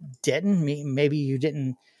ended up didn't, maybe you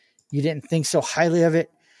didn't think so highly of it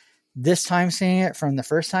this time seeing it from the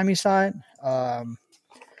first time you saw it,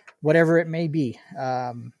 whatever it may be.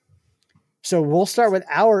 So we'll start with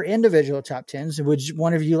our individual top 10s. Would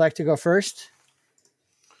one of you like to go first?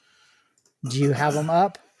 Do you have them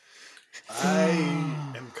up? I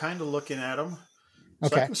am kind of looking at them. So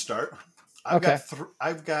Okay. I can start.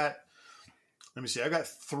 I've got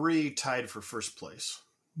 3 tied for first place.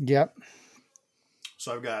 Yep.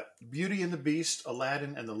 So I've got Beauty and the Beast,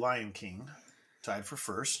 Aladdin, and The Lion King tied for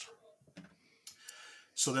first.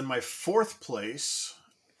 So then my 4th place,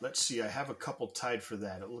 let's see, I have a couple tied for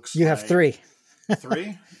that. It looks You like have 3.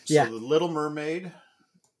 3? Yeah. So The Little Mermaid,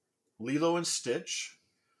 Lilo and Stitch,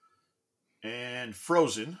 and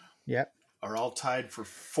Frozen Yep. are all tied for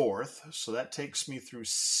 4th. So that takes me through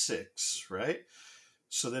 6, right?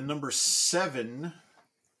 So then number 7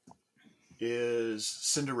 is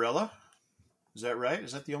Cinderella. Is that right?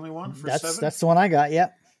 Is that the only one for 7? That's the one I got.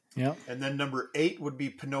 Yep. Yep. And then number 8 would be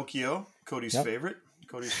Pinocchio, Cody's Yep. favorite.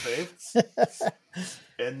 Cody's fave.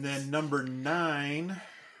 And then number 9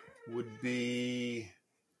 would be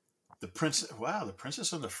the Princess. Wow, the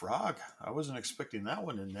Princess and the Frog. I wasn't expecting that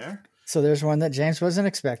one in there. So there's one that James wasn't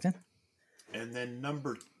expecting. And then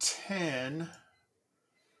number 10.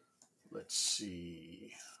 Let's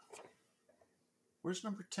see. Where's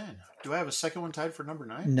number 10? Do I have a second one tied for number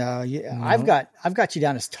 9? No, No. I've got you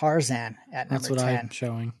down as Tarzan at That's number what 10. I'm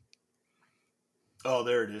showing. Oh,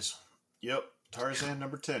 there it is. Yep. Tarzan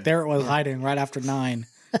number 10. There it was hiding right after 9.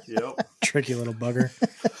 Yep. Tricky little bugger.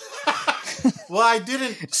 Well, I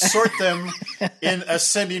didn't sort them in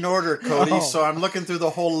ascending order, Cody, Oh. so I'm looking through the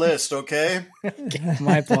whole list, okay?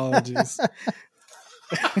 My apologies.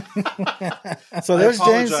 So I there's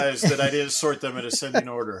James. apologize that I didn't sort them in ascending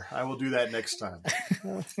order. I will do that next time.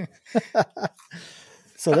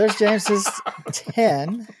 So there's James's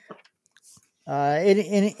 10.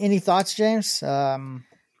 Any thoughts, James? You know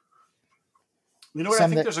what? I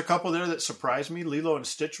Some think that- there's a couple there that surprised me. Lilo and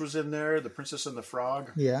Stitch was in there. The Princess and the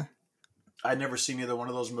Frog. Yeah. I'd never seen either one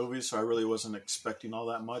of those movies, so I really wasn't expecting all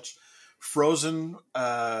that much. Frozen,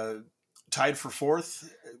 tied for 4th,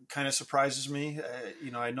 kind of surprises me.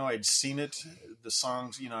 I know I'd seen it. The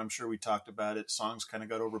songs, I'm sure we talked about it. Songs kind of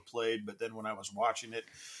got overplayed, but then when I was watching it,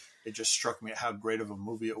 it just struck me how great of a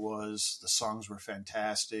movie it was. The songs were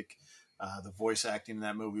fantastic. The voice acting in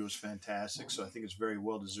that movie was fantastic. So I think it's very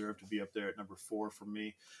well deserved to be up there at number 4 for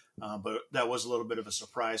me. But that was a little bit of a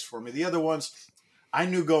surprise for me. The other ones, I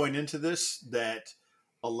knew going into this that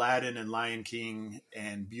Aladdin and Lion King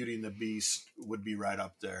and Beauty and the Beast would be right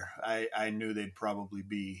up there. I knew they'd probably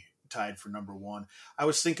be tied for number 1. I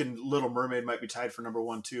was thinking Little Mermaid might be tied for number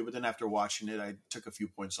 1 too, but then after watching it, I took a few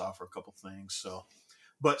points off for a couple things. So,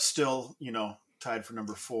 but still, tied for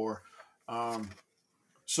number 4.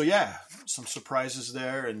 So yeah, some surprises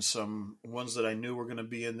there and some ones that I knew were going to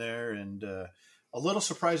be in there, and a little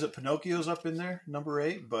surprised that Pinocchio's up in there, number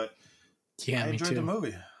 8, but Yeah, I me enjoyed too. the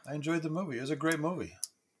movie. It was a great movie.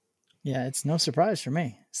 Yeah, it's no surprise for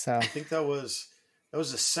me. So I think that was the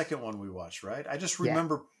second one we watched, right? I just Yeah.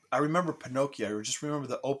 remember Pinocchio. I just remember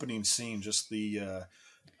the opening scene, just the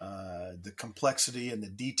complexity and the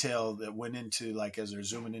detail that went into, like, as they're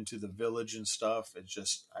zooming into the village and stuff. It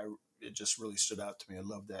just really stood out to me. I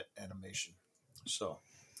love that animation. So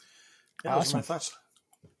yeah, those are my Awesome. thoughts.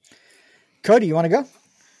 Cody, you want to go?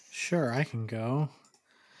 Sure, I can go.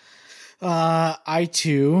 I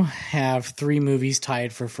too have 3 movies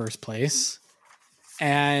tied for first place.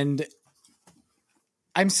 And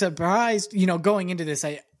I'm surprised, going into this,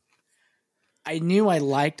 I knew I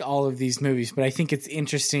liked all of these movies, but I think it's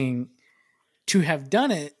interesting to have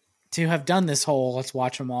done this whole let's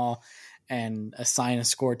watch them all and assign a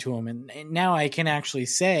score to them. And now I can actually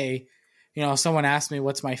say, someone asked me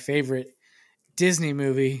what's my favorite Disney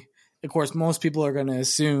movie. Of course, most people are going to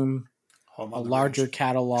assume a larger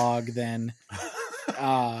catalog than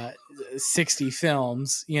 60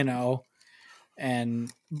 films,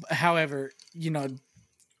 and however,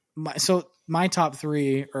 my top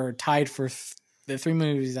 3 are tied for the 3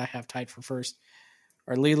 movies I have tied for first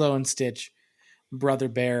are Lilo and Stitch, Brother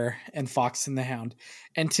Bear, and Fox and the Hound.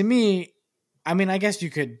 And to me, I guess you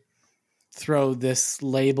could throw this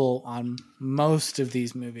label on most of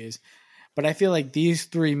these movies, but I feel like these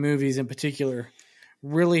 3 movies in particular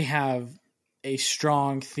really have a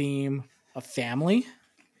strong theme of family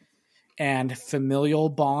and familial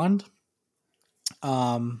bond.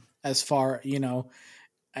 As far, a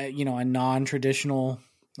non-traditional,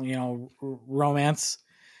 romance,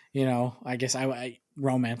 I guess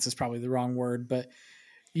romance is probably the wrong word, but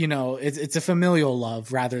it's a familial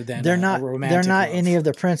love rather than a romantic They're not love. any of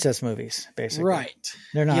the princess movies, basically. Right.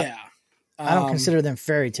 They're not. Yeah. I don't consider them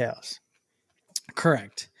fairy tales.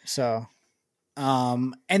 Correct. So,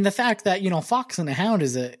 and the fact that, Fox and the Hound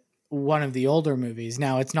is one of the older movies.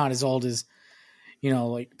 Now it's not as old as,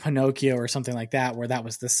 like Pinocchio or something like that, where that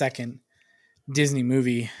was the second Disney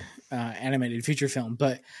movie, animated feature film.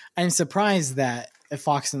 But I'm surprised that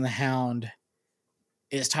Fox and the Hound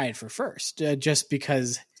is tied for first, just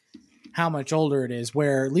because how much older it is,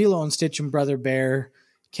 where Lilo and Stitch and Brother Bear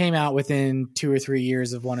came out within 2 or 3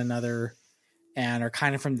 years of one another and are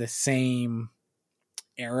kind of from the same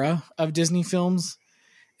era of Disney films.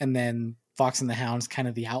 And then Fox and the Hound's kind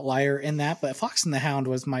of the outlier in that. But Fox and the Hound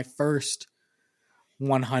was my first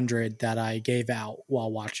 100 that I gave out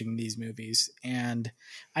while watching these movies. And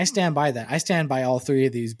I stand by that. I stand by all 3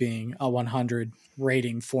 of these being a 100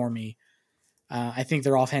 rating for me. I think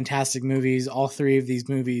they're all fantastic movies. All 3 of these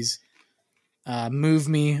movies move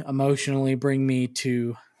me emotionally, bring me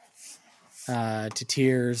to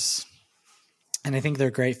tears. And I think they're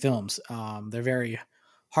great films. They're very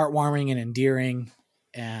heartwarming and endearing,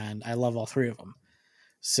 and I love all 3 of them.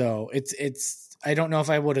 So it's I don't know if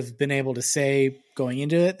I would have been able to say going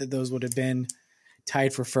into it that those would have been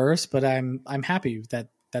tied for first, but I'm happy that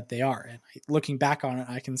they are. And looking back on it,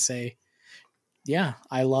 I can say, yeah,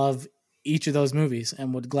 I love each of those movies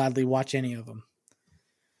and would gladly watch any of them.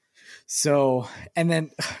 So, and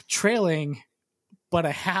then trailing, but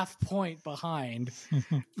a half point behind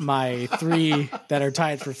my 3 that are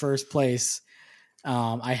tied for first place,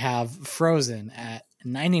 I have Frozen at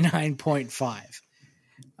 99.5.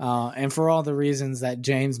 And for all the reasons that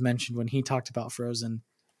James mentioned when he talked about Frozen,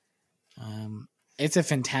 it's a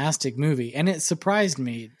fantastic movie. And it surprised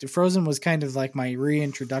me. Frozen was kind of like my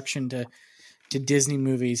reintroduction to Disney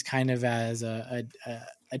movies, kind of as a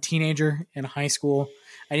teenager in high school.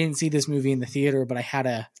 I didn't see this movie in the theater, but I had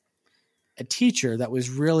a teacher that was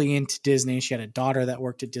really into Disney. She had a daughter that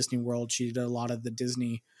worked at Disney World. She did a lot of the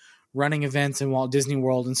Disney running events in Walt Disney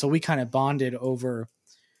World. And so we kind of bonded over,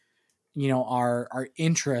 our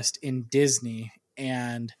interest in Disney.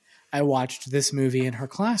 And I watched this movie in her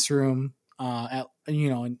classroom, on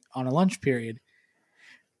a lunch period.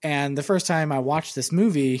 And the first time I watched this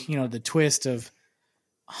movie, the twist of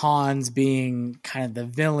Hans being kind of the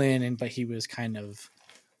villain, but he was kind of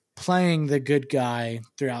playing the good guy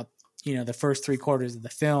throughout, the first 3 quarters of the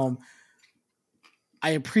film.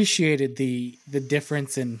 I appreciated the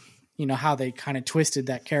difference in, how they kind of twisted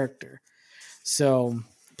that character. So,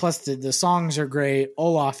 plus the songs are great.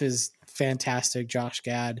 Olaf is fantastic. Josh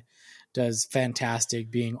Gad does fantastic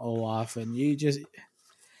being Olaf. And you just,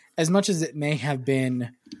 as much as it may have been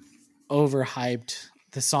overhyped,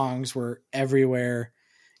 the songs were everywhere.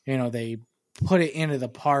 They put it into the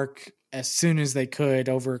park as soon as they could,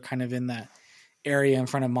 over kind of in that area in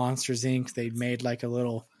front of Monsters Inc. They made like a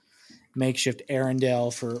little makeshift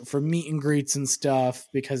Arendelle for meet and greets and stuff,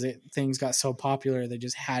 because things got so popular. They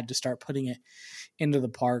just had to start putting it into the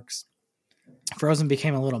parks. Frozen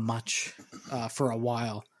became a little much for a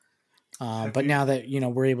while. But now that,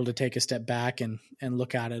 we're able to take a step back and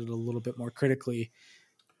look at it a little bit more critically,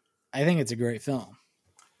 I think it's a great film.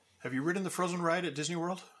 Have you ridden the Frozen ride at Disney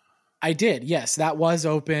World? I did, yes. That was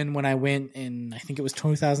open when I went in, I think it was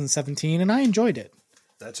 2017, and I enjoyed it.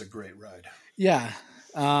 That's a great ride. Yeah.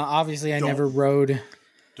 Obviously, I never rode.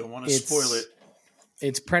 Don't want to spoil it.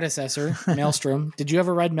 Its predecessor, Maelstrom. Did you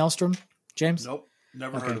ever ride Maelstrom, James? Nope.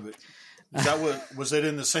 Never heard of it. Is that what was it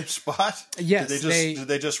in the same spot? Yes, Did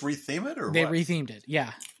they just retheme it or they what? rethemed it?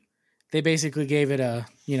 Yeah, they basically gave it a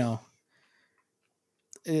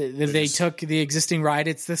they took the existing ride.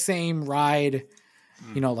 It's the same ride,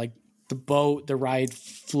 like the boat, the ride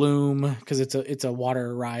Flume, because it's a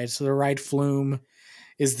water ride. So the ride Flume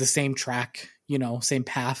is the same track, same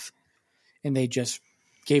path, and they just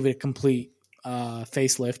gave it a complete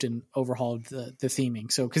facelift and overhauled the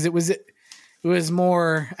theming. So because it was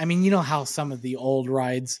more, I mean, how some of the old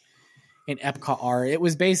rides in Epcot are. It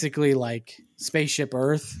was basically like Spaceship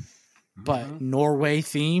Earth, but Norway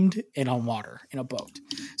themed and on water in a boat.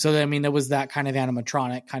 So, I mean, there was that kind of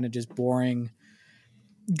animatronic, kind of just boring,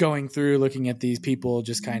 going through, looking at these people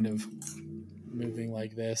just kind of moving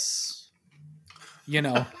like this,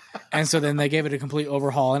 And so then they gave it a complete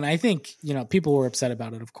overhaul. And I think, people were upset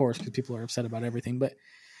about it, of course, because people are upset about everything. But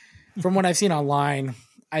from what I've seen online,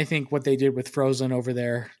 I think what they did with Frozen over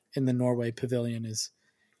there in the Norway pavilion is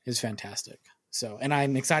fantastic. So, and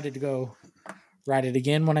I'm excited to go ride it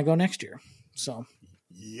again when I go next year. So,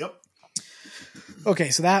 yep. Okay,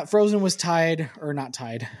 so that Frozen was tied or not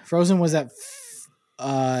tied. Frozen was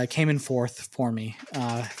came in fourth for me.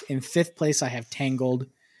 In fifth place, I have Tangled.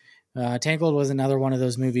 Tangled was another one of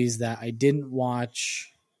those movies that I didn't watch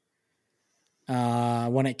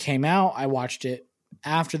when it came out. I watched it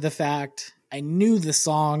after the fact. I knew the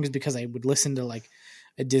songs because I would listen to like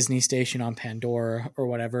a Disney station on Pandora or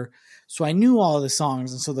whatever. So I knew all of the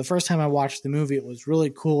songs. And so the first time I watched the movie, it was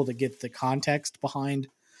really cool to get the context behind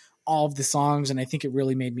all of the songs. And I think it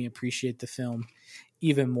really made me appreciate the film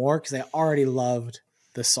even more because I already loved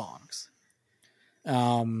the songs.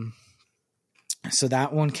 So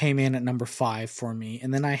that one came in at number 5 for me.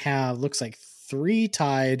 And then I have, looks like 3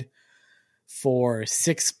 tied for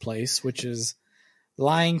 6th place, which is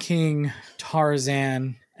Lion King,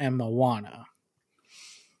 Tarzan, and Moana.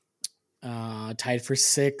 Tied for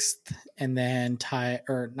 6th, and then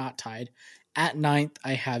not tied. At 9th,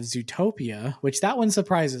 I have Zootopia, which that one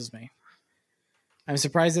surprises me. I'm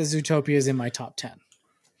surprised that Zootopia is in my top 10.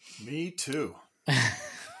 Me too.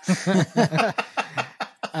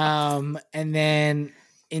 And then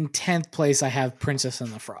in 10th place, I have Princess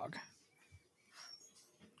and the Frog.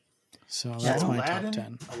 So that's my top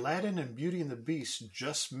 10. Aladdin and Beauty and the Beast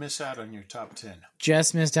just miss out on your top 10.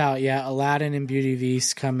 Just missed out. Yeah. Aladdin and Beauty and the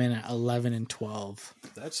Beast come in at 11 and 12.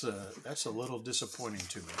 That's a little disappointing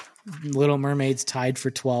to me. Little Mermaid's tied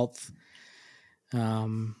for 12th.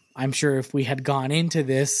 I'm sure if we had gone into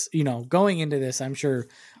this, going into this, I'm sure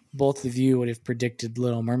both of you would have predicted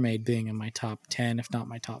Little Mermaid being in my top 10, if not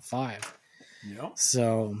my top 5. Yep.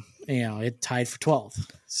 So, it tied for 12th.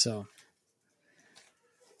 So.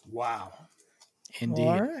 Wow. Indeed.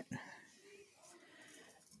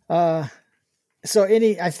 All right. So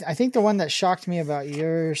I think the one that shocked me about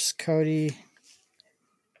yours, Cody,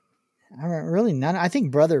 I don't really none. I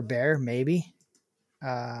think Brother Bear, maybe.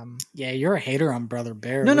 Yeah, you're a hater on Brother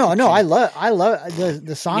Bear. No. I love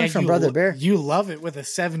the songs from Brother Bear. You love it with a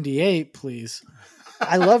 78, please.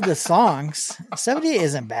 I love the songs. 78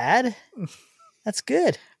 isn't bad. That's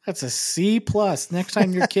good. That's a C+. Next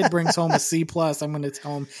time your kid brings home a C+, I'm going to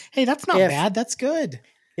tell him, hey, that's not bad. That's good.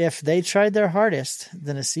 If they tried their hardest,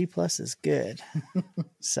 then a C+ is good.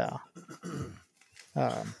 So,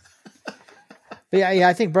 but yeah,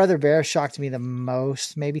 I think Brother Bear shocked me the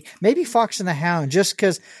most. Maybe Fox and the Hound, just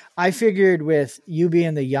because I figured with you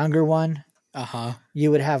being the younger one, you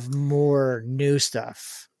would have more new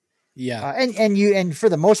stuff. Yeah, and for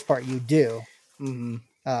the most part, you do. Mm-hmm.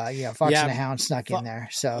 Fox and the Hound snuck in there.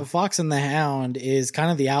 So Fox and the Hound is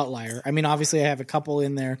kind of the outlier. I mean, obviously I have a couple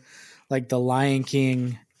in there, like The Lion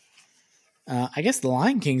King. I guess The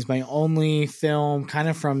Lion King's my only film kind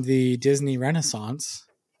of from the Disney Renaissance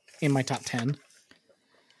in my top 10.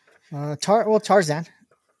 Tarzan.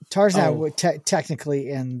 Would technically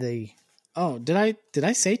in the. Oh, did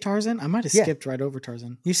I say Tarzan? I might have skipped right over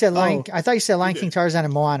Tarzan. You said Lion. I thought you said Lion King, Tarzan,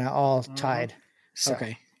 and Moana all tied. So.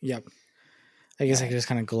 Okay. Yep. I guess I just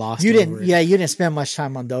kind of glossed over it. Yeah, you didn't spend much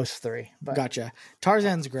time on those 3. But. Gotcha.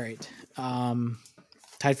 Tarzan's great.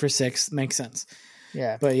 Tied for 6. Makes sense.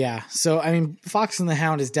 Yeah. But yeah. So, I mean, Fox and the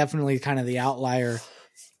Hound is definitely kind of the outlier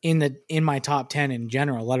in my top 10 in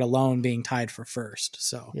general, let alone being tied for first.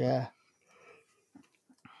 So. Yeah.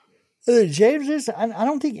 James's, I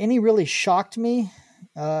don't think any really shocked me.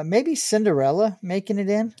 Maybe Cinderella making it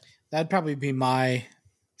in. That'd probably be my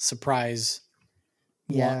surprise.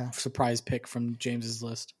 Yeah. Surprise pick from James's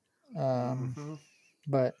list.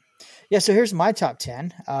 But yeah, so here's my top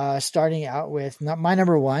 10. Starting out with my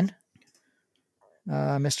number 1,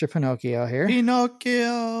 Mr. Pinocchio here.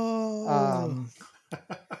 Pinocchio.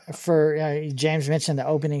 for James mentioned the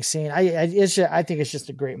opening scene. I think it's just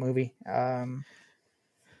a great movie. And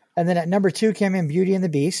then at number 2 came in Beauty and the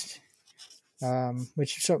Beast,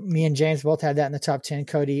 which so me and James both had that in the top 10.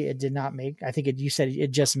 Cody, it did not make. I think you said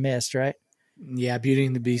it just missed, right? Yeah, Beauty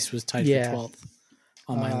and the Beast was tied for 12th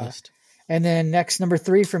on my list. And then next, number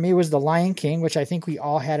 3 for me was The Lion King, which I think we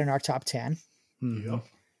all had in our top 10. Yep.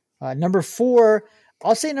 Number 4,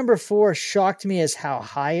 I'll say number 4 shocked me as how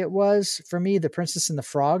high it was for me, The Princess and the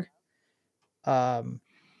Frog.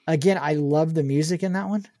 Again, I love the music in that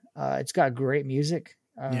one. It's got great music.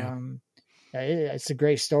 It's a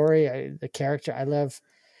great story. The character, I love,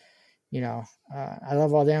 I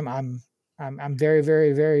love all them. I'm very,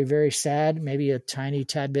 very, very, very sad, maybe a tiny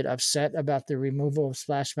tad bit upset about the removal of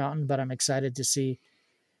Splash Mountain, but I'm excited to see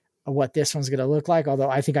what this one's going to look like. Although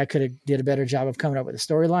I think I could have did a better job of coming up with a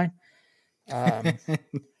storyline.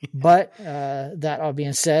 But that all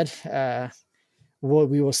being said,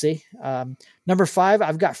 we will see. Number 5,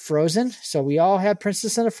 I've got Frozen. So we all had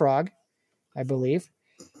Princess and the Frog, I believe.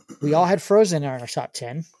 We all had Frozen in our top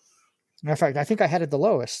 10. Matter of fact, I think I had it the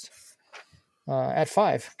lowest at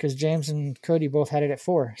 5 because James and Cody both had it at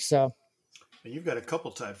 4. So you've got a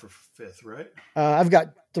couple tied for 5th, right? I've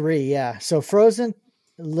got 3, yeah. So Frozen,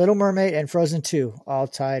 Little Mermaid, and Frozen 2 all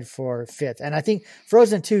tied for 5th. And I think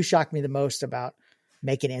Frozen 2 shocked me the most about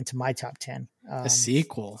making it into my top 10. A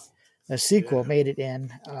sequel made it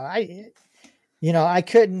in. I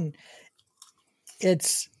couldn't.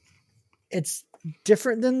 It's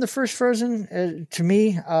different than the first Frozen to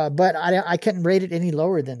me, but I couldn't rate it any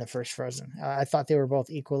lower than the first Frozen. I thought they were both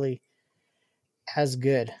equally as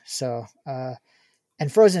good. So,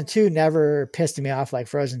 and Frozen 2 never pissed me off like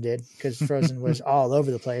Frozen did because Frozen was all over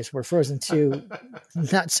the place. Where Frozen 2,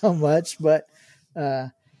 not so much, but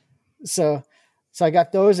so I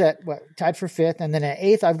got those at tied for 5th, and then at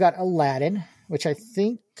 8th I've got Aladdin, which I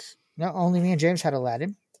think not only me and James had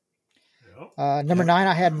Aladdin. Number 9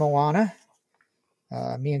 I had Moana.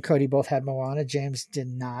 Me and Cody both had Moana. James did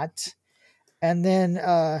not. And then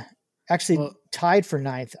tied for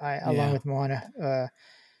 9th along with Moana.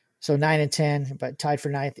 So 9 and 10, but tied for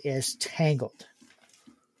 9th is Tangled.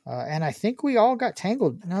 And I think we all got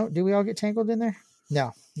Tangled. No, did we all get Tangled in there?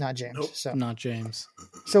 No, not James. Nope. So Not James.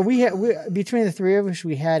 So we between the 3 of us,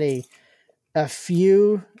 we had a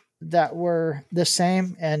few that were the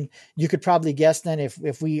same, and you could probably guess then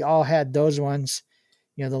if we all had those ones,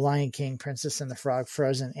 The Lion King, Princess and the Frog,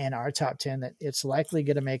 Frozen, and our top 10, that it's likely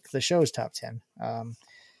going to make the show's top 10.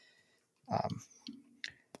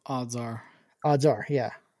 Odds are,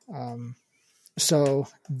 yeah. So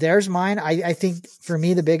there's mine. I think for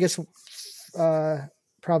me, the biggest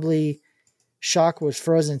probably shock was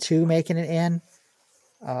Frozen 2 making it in.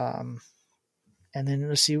 And then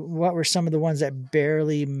let's see, what were some of the ones that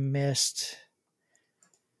barely missed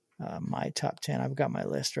my top 10? I've got my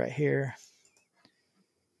list right here.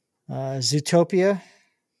 Zootopia.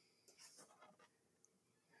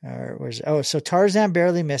 So Tarzan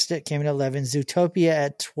barely missed it, came in 11. Zootopia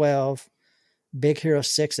at 12. Big Hero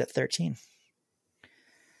 6 at 13.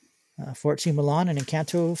 14 Mulan, and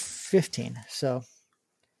Encanto 15. So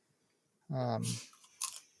some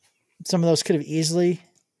of those could have easily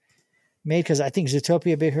made, because I think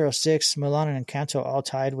Zootopia, Big Hero 6, Mulan, and Encanto all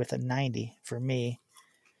tied with a 90 for me.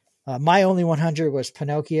 My only 100 was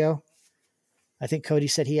Pinocchio. I think Cody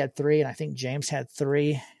said he had 3, and I think James had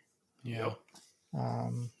 3. Yeah.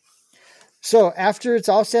 So after it's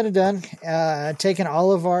all said and done, taking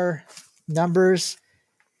all of our numbers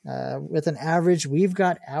with an average, we've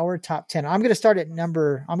got our top 10. I'm going to start at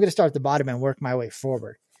the bottom and work my way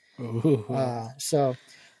forward. So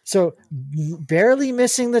barely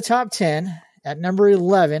missing the top 10 at number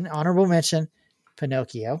 11, honorable mention,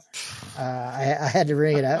 Pinocchio. I had to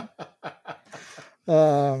bring it up.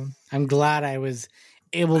 I'm glad I was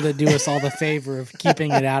able to do us all the favor of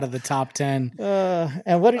keeping it out of the top 10.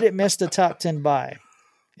 And what did it miss the top 10 by?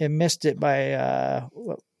 It missed it by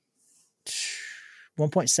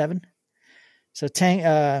 1.7.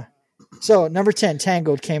 So number 10,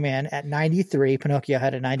 Tangled, came in at 93. Pinocchio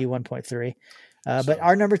had a 91.3. But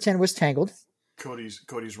our number 10 was Tangled.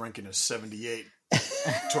 Cody's ranking is 78.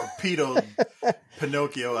 Torpedoed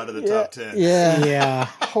Pinocchio out of the top 10. Yeah.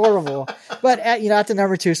 Horrible. But at the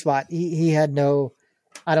number 2 spot, he had no,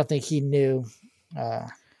 I don't think he knew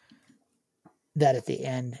that at the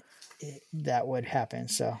end that would happen.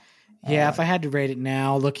 So if I had to rate it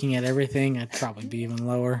now, looking at everything, I'd probably be even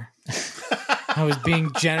lower. I was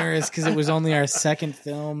being generous because it was only our second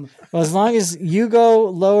film. Well, as long as you go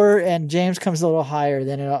lower and James comes a little higher,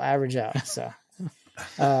 then it'll average out. So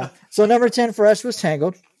number 10 for us was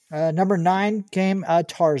Tangled. Number 9 came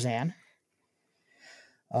Tarzan.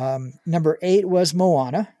 Number 8 was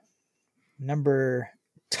Moana.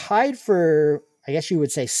 Tied for, I guess you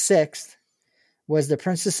would say 6th, was The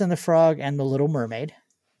Princess and the Frog and The Little Mermaid.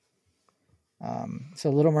 So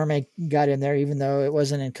Little Mermaid got in there, even though it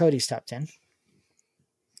wasn't in Cody's top 10.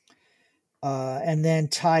 And then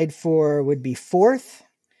tied for would be 4th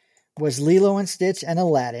was Lilo and Stitch and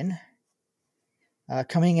Aladdin.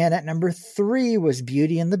 Coming in at number 3 was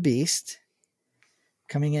Beauty and the Beast.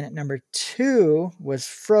 Coming in at number 2 was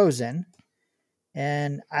Frozen.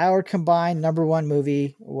 And our combined number 1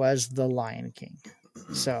 movie was The Lion King.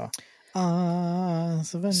 So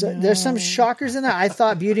there's some shockers in there. I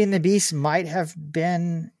thought Beauty and the Beast might have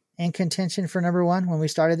been in contention for number 1 when we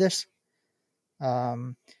started this.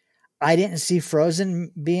 I didn't see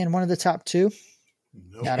Frozen being one of the top 2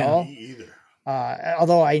 at all. Me either.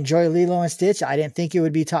 Although I enjoy Lilo and Stitch, I didn't think it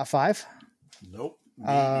would be top 5. Nope, me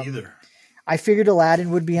either. I figured Aladdin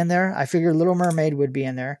would be in there. I figured Little Mermaid would be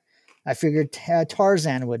in there. I figured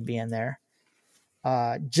Tarzan would be in there.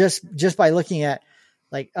 Just by looking at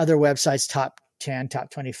like other websites, top 10, top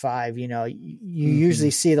 25, you usually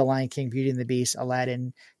see The Lion King, Beauty and the Beast,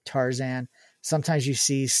 Aladdin, Tarzan. Sometimes you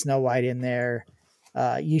see Snow White in there.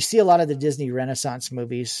 You see a lot of the Disney Renaissance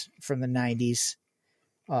movies from the 90s.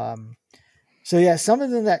 So yeah, some of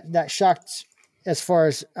them that shocked as far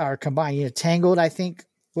as our combined, Tangled, I think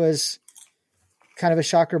was kind of a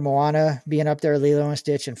shocker. Moana being up there, Lilo and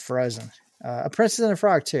Stitch, and Frozen. A Princess and the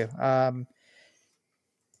Frog too.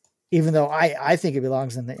 Even though I think it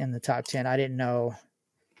belongs in the top 10, I didn't know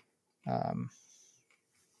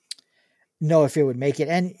if it would make it.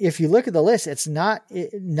 And if you look at the list, it's none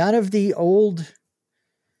of the old,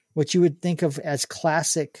 what you would think of as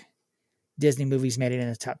classic Disney movies made it in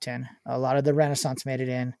the top 10. A lot of the Renaissance made it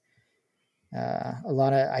in. A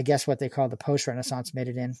lot of, I guess what they call the post-Renaissance made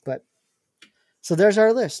it in. But so there's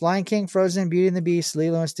our list: Lion King, Frozen, Beauty and the Beast,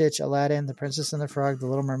 Lilo and Stitch, Aladdin, The Princess and the Frog, The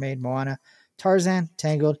Little Mermaid, Moana, Tarzan,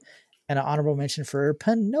 Tangled, and an honorable mention for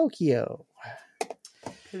Pinocchio.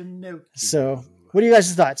 So what are you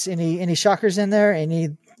guys' thoughts? Any shockers in there?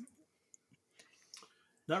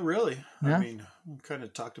 Not really. No? I mean, we kind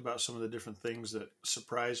of talked about some of the different things that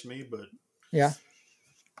surprised me, but yeah,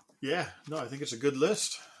 no, I think it's a good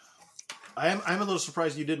list. I'm a little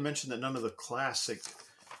surprised you did mention that none of the classic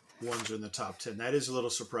ones are in the top 10. That is a little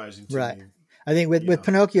surprising to me. I think with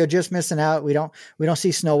Pinocchio just missing out, we don't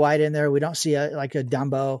see Snow White in there. We don't see a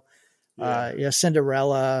Dumbo,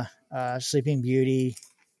 Cinderella, Sleeping Beauty.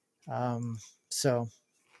 So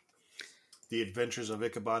The Adventures of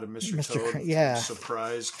Ichabod and Mr. Toad. Yeah.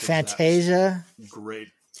 Surprise. Fantasia. Great.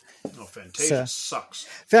 No, Fantasia sucks.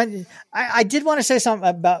 I did want to say something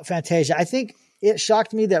about Fantasia. I think it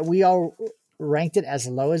shocked me that we all ranked it as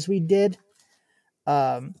low as we did.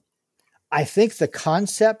 I think the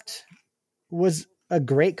concept was a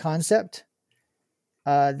great concept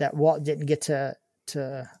that Walt didn't get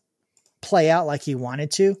to play out like he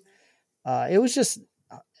wanted to. It was just,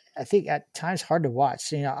 I think at times hard to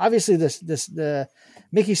watch. Obviously the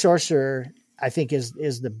Mickey Sorcerer, I think is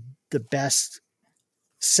the best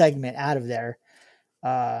segment out of there.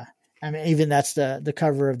 I mean, even that's the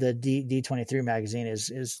cover of the D23 magazine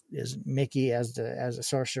is Mickey as a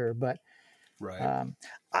sorcerer. But right.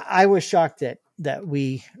 I was shocked that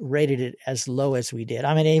we rated it as low as we did.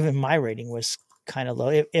 I mean, even my rating was kind of low.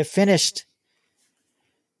 It finished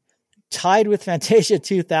tied with Fantasia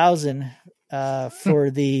 2000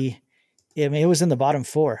 for the. I mean, it was in the bottom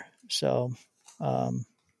 4. So, the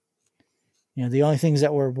only things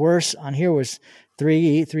that were worse on here was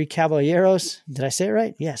Three Caballeros. Did I say it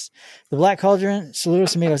right? Yes. The Black Cauldron,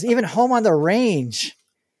 Saludos Amigos. Even Home on the Range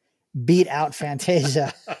beat out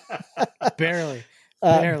Fantasia. Barely.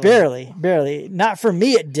 Barely. Not for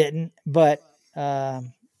me, it didn't, but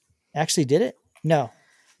actually did it? No,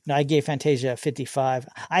 I gave Fantasia 55.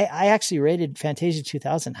 I actually rated Fantasia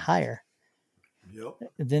 2000 higher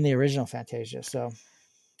than the original Fantasia. So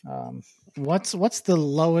what's the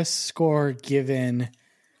lowest score given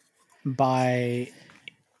by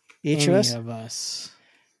each any of us?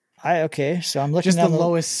 Okay, so I'm looking just the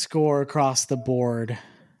lowest score across the board.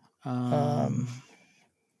 I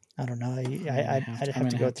don't know. I'd have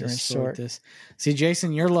to go through and sort this. See,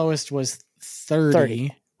 Jason, your lowest was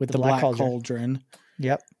 30 with the Black Cauldron.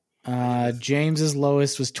 Yep. James's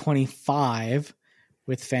lowest was 25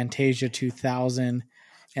 with Fantasia 2000,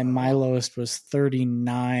 and my lowest was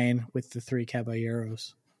 39 with the Three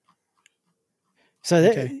Caballeros.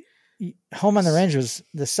 So Home on the Range was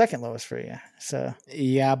the second lowest for you. So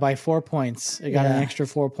yeah, by 4 points. It got an extra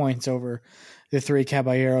 4 points over the Three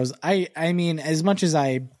Caballeros. I mean, as much as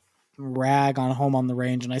I rag on Home on the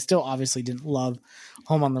Range, and I still obviously didn't love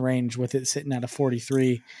Home on the Range with it sitting at a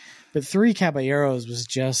 43, but Three Caballeros was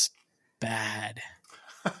just bad.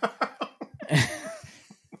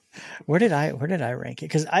 Where did I rank it?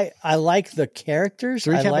 Because I like the characters.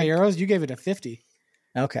 Three Caballeros, you gave it a 50.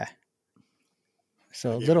 Okay.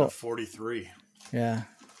 So I a gave little it a 43. Yeah.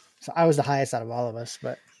 So I was the highest out of all of us,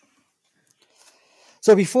 but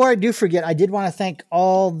so before I do forget, I did want to thank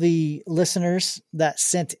all the listeners that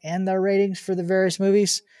sent in their ratings for the various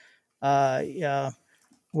movies.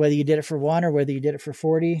 Whether you did it for 1 or whether you did it for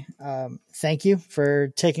 40. Thank you for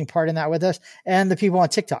taking part in that with us, and the people on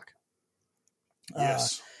TikTok.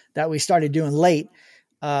 Yes. That we started doing late.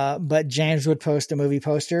 But James would post a movie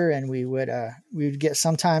poster, and we would get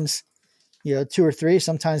sometimes, 2 or 3,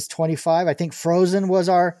 sometimes 25. I think Frozen was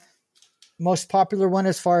our most popular one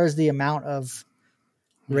as far as the amount of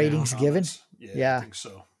ratings given. Yeah, I think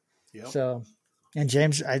so. Yep. So, and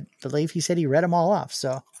James, I believe he said he read them all off.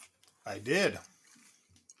 So I did.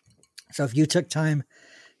 So if you took time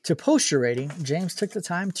to post your rating, James took the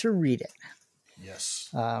time to read it. Yes.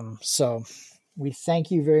 So we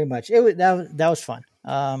thank you very much. That was fun.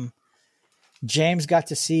 James got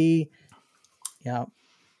to see, a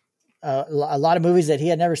lot of movies that he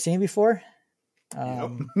had never seen before.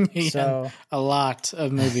 So a lot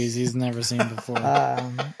of movies he's never seen before.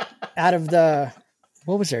 Out of the,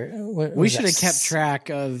 what was there? We should have kept track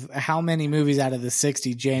of how many movies out of the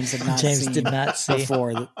 60 James had not seen did not see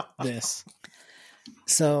before this.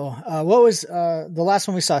 So, what was the last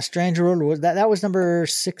one we saw? Strange World, was that was number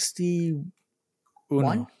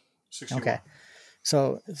 61? 61. Okay.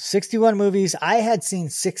 So 61 movies. I had seen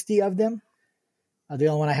 60 of them. The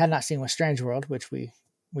only one I had not seen was Strange World, which we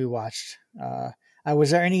watched.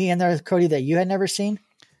 Was there any in there, Cody, that you had never seen?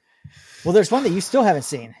 Well, there's one that you still haven't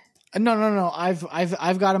seen. No.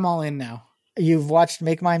 I've got them all in now. You've watched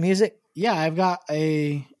Make My Music? Yeah, I've got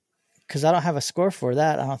because I don't have a score for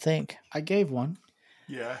that. I don't think I gave one.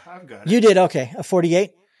 Yeah, I've got it. You did. Okay. A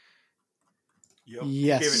 48. Yep.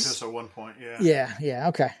 Yes. You gave it to us at one point. Yeah. Yeah.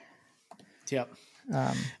 Okay. Yep.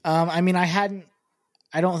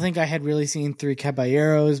 I don't think I had really seen Three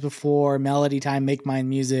Caballeros before. Melody Time, Make Mine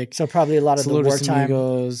Music. So probably a lot of Saludos the wartime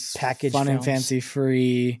Amigos, package Fun films. and Fancy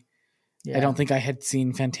Free. Yeah. I don't think I had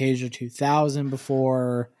seen Fantasia 2000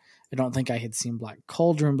 before. I don't think I had seen Black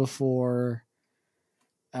Cauldron before.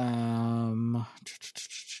 I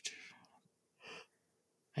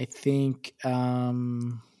think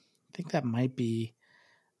that might be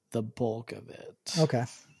the bulk of it. Okay.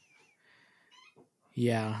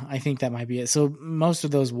 Yeah, I think that might be it. So most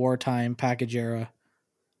of those wartime package era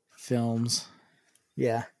films.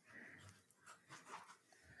 Yeah.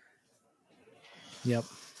 Yep.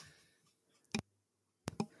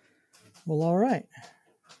 Well, all right.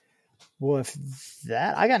 Well, if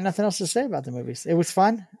that, I got nothing else to say about the movies. It was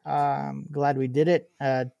fun. Glad we did it.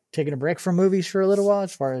 Taking a break from movies for a little while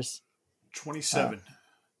as far as 27.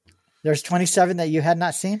 There's 27 that you had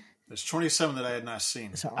not seen. There's 27 that I had not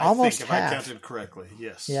seen. So I almost think, half. if I counted correctly.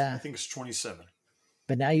 Yes. Yeah. I think it's 27.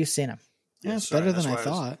 But now you've seen them. Yeah, Yeah, it's sorry, better than that's I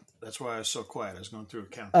why thought. That's why I was so quiet. I was going through a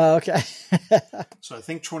count. Oh, okay. So I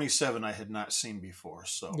think 27 I had not seen before.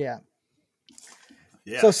 So Yeah.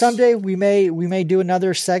 yes. So someday we may do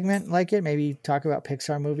another segment like it. Maybe talk about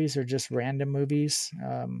Pixar movies or just random movies.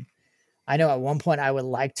 I know at one point I would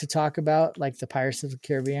like to talk about like the Pirates of the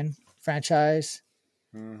Caribbean franchise.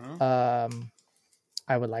 Mhm.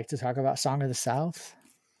 I would like to talk about Song of the South.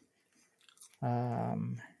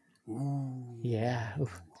 Ooh. Yeah, ooh,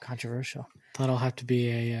 controversial. That'll have to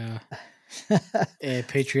be a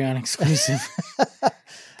Patreon exclusive.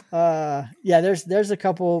 Yeah, there's a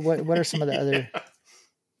couple. What are some of the other?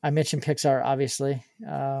 I mentioned Pixar, obviously.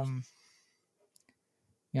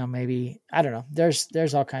 Maybe I don't know.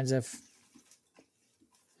 There's all kinds of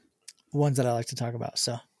ones that I like to talk about.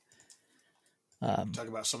 So, Talk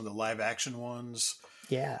about some of the live action ones,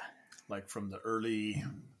 yeah, like from the early,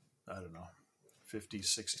 I don't know, 50s,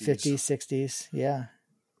 60s. 50s, 60s, yeah.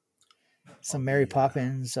 Some Mary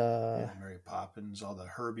Poppins. Mary Poppins, all the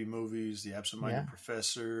Herbie movies, The Absent-Minded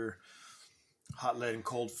Professor, Hot Lead and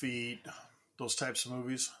Cold Feet, those types of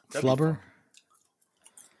movies. That'd be Flubber.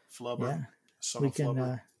 fun. Flubber. Yeah. Son We of can.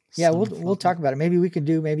 Flubber. We'll talk about it. Maybe we could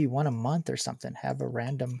do one a month or something. Have a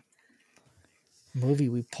random movie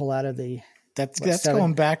we pull out of the. That's seven?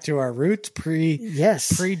 going back to our roots pre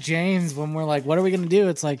James when we're like, what are we going to do?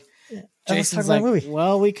 It's like let's talk Jason's about a like, movie.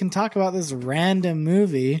 well, we can talk about this random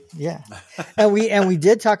movie. Yeah, and we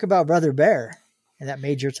did talk about Brother Bear, and that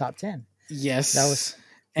made your top 10. Yes, That was.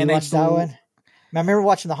 and I watched that one. I remember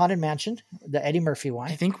watching the Haunted Mansion, the Eddie Murphy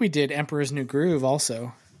one. I think we did Emperor's New Groove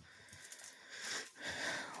also.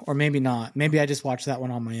 or maybe not. Maybe I just watched that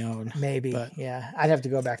one on my own. Maybe. But, Yeah. I'd have to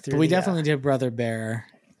go back through. but we definitely did Brother Bear.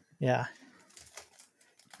 Yeah.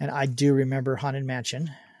 And I do remember Haunted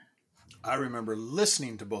Mansion. I remember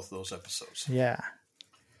listening to both those episodes. Yeah.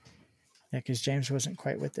 Yeah, because James wasn't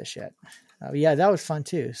quite with us yet. Yeah, that was fun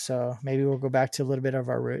too. So maybe we'll go back to a little bit of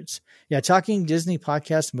our roots. Yeah, Talking Disney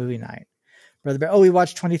Podcast Movie Night. Brother Bear. Oh, we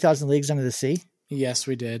watched 20,000 Leagues Under the Sea. Yes,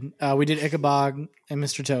 we did. We did Ichabod and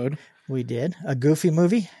Mr. Toad. We did. A Goofy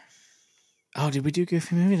movie. Oh, did we do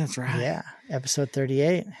Goofy movie? That's right. Yeah, episode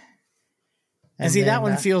 38. And see, that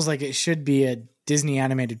one feels like it should be a Disney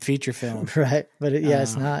animated feature film. Right, but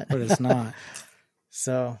it's not. But it's not.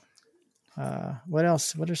 So, what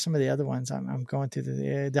else? What are some of the other ones? I'm going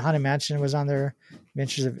through the Haunted Mansion was on there.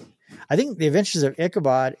 I think the Adventures of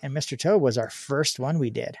Ichabod and Mr. Toad was our first one we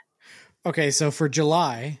did. Okay, so for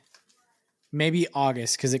July, maybe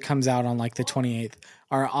August, because it comes out on like the 28th,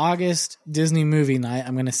 our August Disney movie night,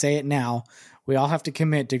 I'm going to say it now, we all have to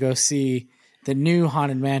commit to go see the new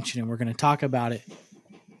Haunted Mansion, and we're going to talk about it,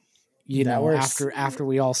 after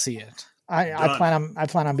we all see it. I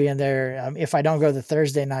plan on being there. If I don't go the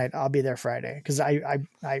Thursday night, I'll be there Friday because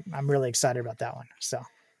I'm really excited about that one. So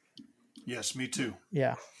Yes, me too.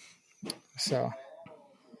 yeah, so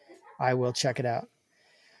I will check it out.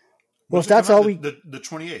 Well, if that's all the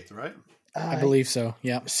 28th, right? I believe so.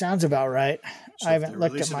 Yeah. Sounds about right. So I if haven't they're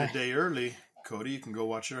looked at releasing my. a day early, Cody, you can go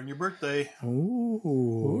watch it on your birthday.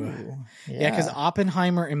 Ooh. Yeah, because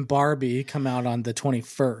Oppenheimer and Barbie come out on the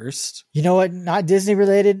 21st. You know what? Not Disney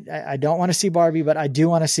related. I don't want to see Barbie, but I do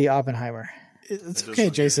want to see Oppenheimer. It's okay,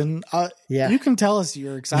 Jason. Yeah. You can tell us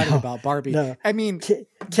you're excited about Barbie. No. I mean,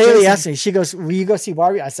 Kaylee asked me, she goes, will you go see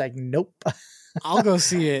Barbie? I was like, nope. I'll go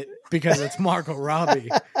see it because it's Margot Robbie.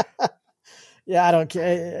 Yeah, I don't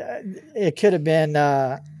care. It could have been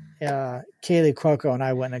Kaylee Cuoco and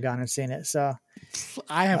I wouldn't have gone and seen it. So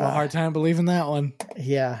I have a hard time believing that one.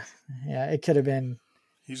 Yeah, it could have been.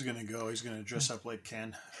 He's going to go. He's going to dress up like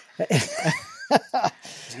Ken. He's going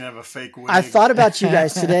to have a fake wig. I thought about you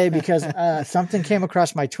guys today because something came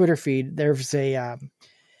across my Twitter feed. There's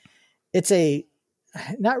it's a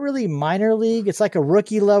not really minor league. It's like a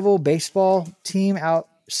rookie level baseball team out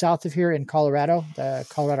south of here in Colorado, the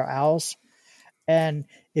Colorado Owls. And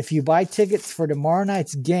if you buy tickets for tomorrow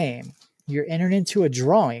night's game, you're entered into a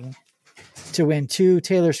drawing to win 2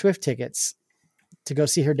 Taylor Swift tickets to go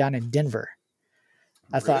see her down in Denver.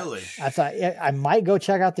 I thought I might go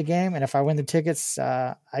check out the game, and if I win the tickets,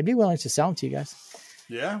 I'd be willing to sell them to you guys.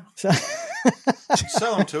 Yeah, so.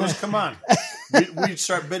 Sell them to us. Come on, we'd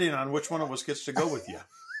start bidding on which one of us gets to go with you.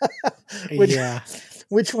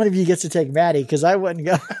 Which one of you gets to take Maddie? Because I wouldn't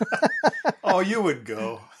go. Oh, you would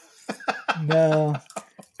go. No,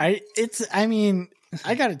 I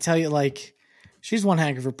got to tell you, like, she's one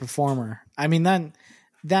heck of a performer. I mean,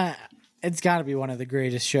 that it's got to be one of the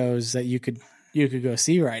greatest shows that you could go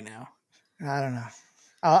see right now. I don't know.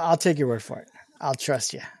 I'll take your word for it. I'll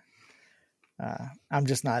trust you. I'm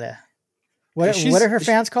just not a. What are her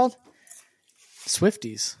fans called?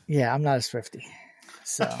 Swifties. Yeah, I'm not a Swiftie.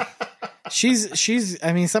 So she's.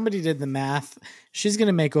 I mean, somebody did the math. She's going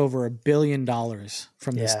to make over $1 billion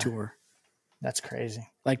from this tour. That's crazy.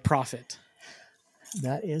 Like profit.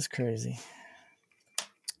 That is crazy.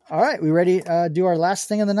 All right, we ready to do our last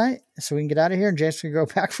thing of the night so we can get out of here and James can go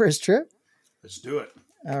back for his trip? Let's do it.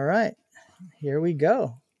 All right, here we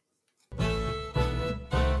go.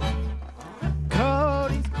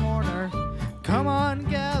 Cody's Corner, come on,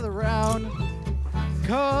 gather round.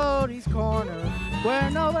 Cody's Corner,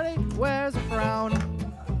 where nobody wears a frown.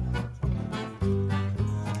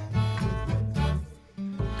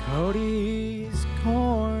 Cody's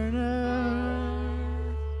Corner.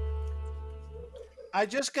 I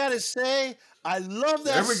just got to say, I love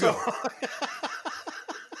that There we song. go.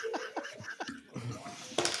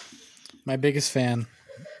 My biggest fan.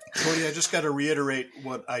 Cody, I just got to reiterate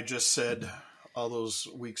what I just said all those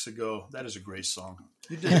weeks ago. That is a great song.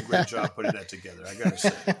 You did a great job putting that together. I got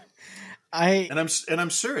to say. And I'm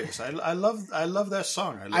serious. I love that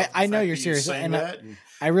song. I know you're serious, and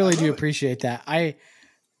I really do appreciate that.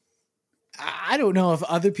 I don't know if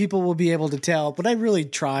other people will be able to tell, but I really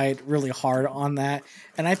tried really hard on that,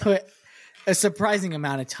 and I put a surprising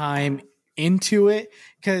amount of time into it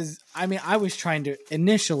because I was trying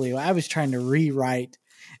to rewrite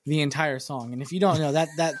the entire song, and if you don't know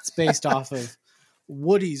that's based off of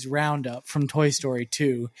Woody's Roundup from Toy Story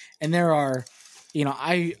 2, and there are.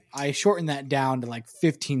 I shortened that down to like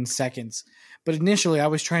 15 seconds, but initially I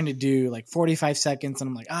was trying to do like 45 seconds and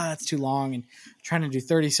I'm like, that's too long, and trying to do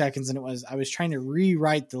 30 seconds. And I was trying to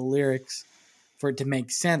rewrite the lyrics for it to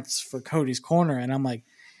make sense for Cody's Corner. And I'm like,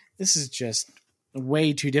 this is just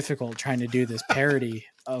way too difficult trying to do this parody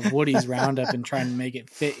of Woody's Roundup and trying to make it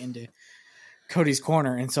fit into Cody's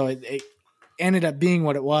Corner. And so it ended up being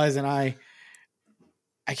what it was. And I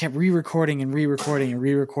kept re-recording and re-recording and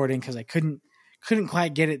re-recording because I couldn't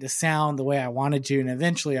quite get it to sound the way I wanted to. And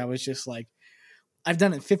eventually I was just like, I've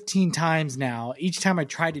done it 15 times now. Each time I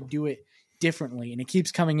try to do it differently and it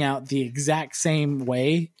keeps coming out the exact same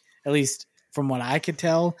way, at least from what I could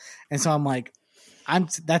tell. And so I'm like,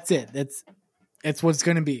 that's it. It's what it's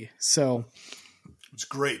going to be. So It's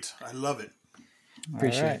great. I love it.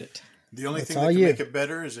 Appreciate it. The only That's thing that all can you. make it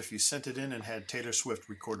better is if you sent it in and had Taylor Swift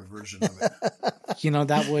record a version of it.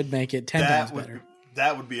 That would make it 10 times better.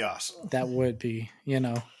 That would be awesome. That would be,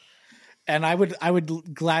 and I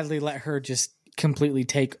would gladly let her just completely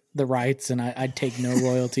take the rights and I'd take no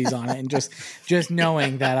royalties on it. And just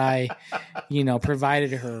knowing that I,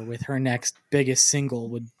 provided her with her next biggest single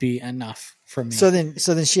would be enough for me. So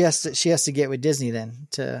then she has to get with Disney then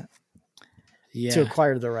to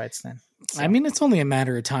acquire the rights then. So. I mean, it's only a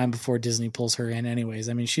matter of time before Disney pulls her in anyways.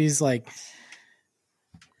 I mean, she's like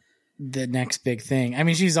the next big thing. I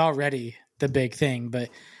mean, she's already the big thing, but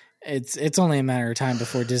it's only a matter of time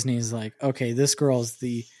before Disney's like, okay, this girl's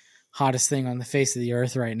the hottest thing on the face of the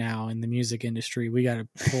earth right now in the music industry. We got to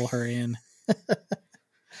pull her in.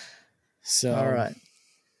 So, all right.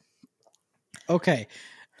 Okay.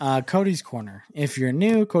 Cody's Corner. If you're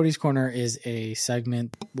new, Cody's Corner is a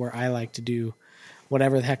segment where I like to do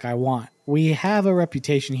whatever the heck I want. We have a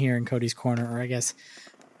reputation here in Cody's Corner, or I guess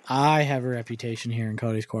I have a reputation here in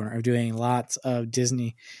Cody's Corner of doing lots of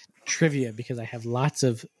Disney trivia because I have lots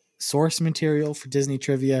of source material for Disney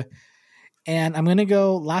trivia. And I'm going to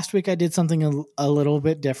go, last week I did something a little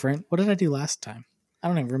bit different. What did I do last time? I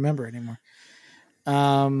don't even remember anymore.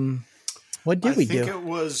 What did we do? I think it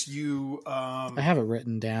was you. I have it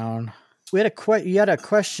written down. We had you had a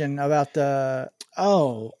question about the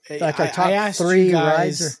like our top I asked 3 you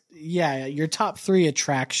rides. guys, yeah, your top 3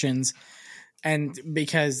 attractions, and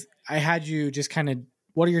because I had you just kind of,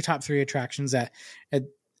 what are your top 3 attractions at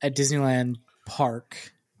Disneyland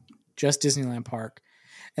Park, just Disneyland Park,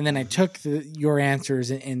 and then I took your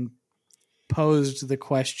answers and posed the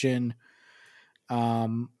question: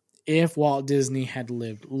 if Walt Disney had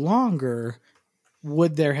lived longer,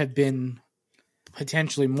 would there have been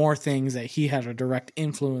potentially more things that he had a direct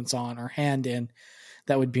influence on or hand in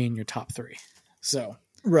that would be in your top 3? So,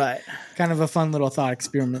 Right. kind of a fun little thought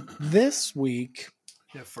experiment this week.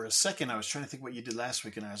 Yeah, for a second, I was trying to think what you did last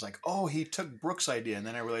week, and I was like, "Oh, he took Brooke's idea," and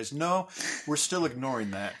then I realized, no, we're still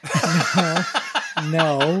ignoring that.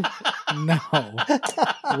 No,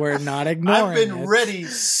 we're not ignoring. I've been it. ready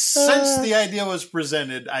since the idea was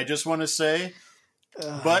presented. I just want to say,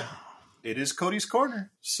 but it is Cody's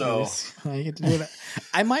Corner, so I get to do that.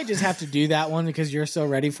 I might just have to do that one because you're so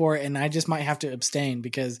ready for it, and I just might have to abstain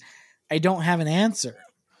because I don't have an answer.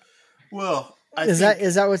 well. Is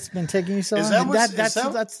that what's been taking you so long? Is that what's-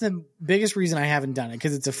 That's the biggest reason I haven't done it,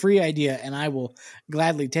 because it's a free idea and I will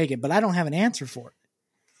gladly take it, but I don't have an answer for it.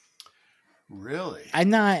 Really? I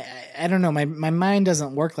don't know. My mind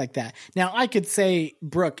doesn't work like that. Now I could say,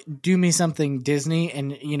 Brooke, do me something Disney.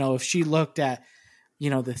 And if she looked at,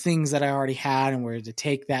 the things that I already had and were to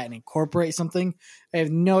take that and incorporate something, I have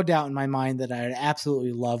no doubt in my mind that I'd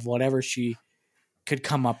absolutely love whatever she could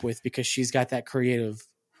come up with because she's got that creative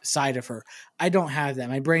side of her. I don't have that.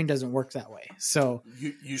 My brain doesn't work that way. So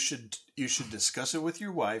You should discuss it with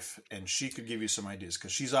your wife, and she could give you some ideas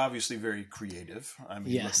because she's obviously very creative. I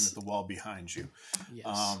mean, Yes. looking at the wall behind you,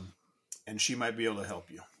 yes. and she might be able to help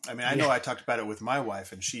you. I mean, I know I talked about it with my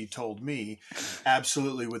wife, and she told me,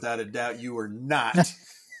 absolutely, without a doubt, you are not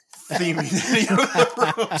theming any of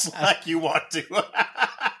the rooms like you want to.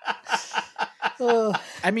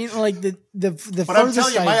 I mean, like the But I'm furthest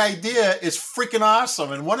telling you, my idea is freaking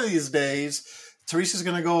awesome. And one of these days, Teresa's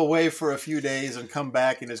going to go away for a few days and come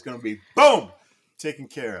back, and it's going to be boom, taken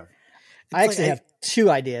care of. I actually have 2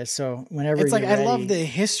 ideas. So whenever it's like you're I ready. love the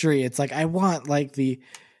history. It's like I want and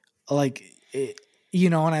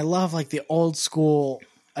I love like the old school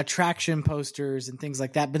attraction posters and things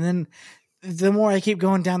like that. But then the more I keep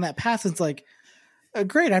going down that path, it's like,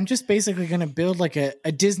 great, I'm just basically going to build like a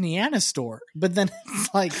Disneyana store. But then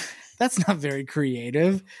it's like, that's not very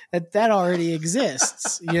creative. That already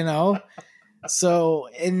exists, So,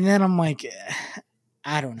 and then I'm like,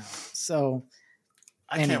 I don't know. So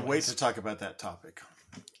I can't wait anyways. to talk about that topic.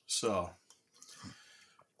 So,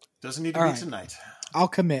 doesn't need to All be right. tonight. I'll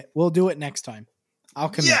commit. We'll do it next time. I'll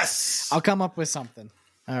commit. Yes! I'll come up with something.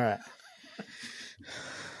 All right.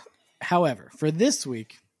 However, for this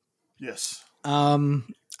week, Yes. I'm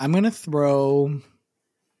going to throw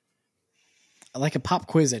like a pop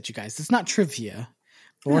quiz at you guys. It's not trivia,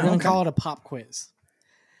 but we're going to call it a pop quiz.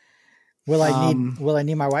 Will I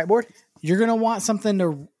need my whiteboard? You're going to want something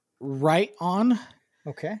to write on.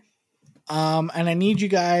 Okay. And I need you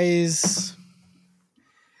guys.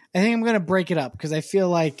 I think I'm going to break it up because I feel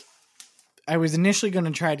like I was initially going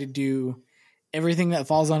to try to do everything that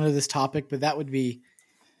falls under this topic, but that would be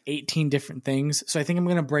 18 different things. So I think I'm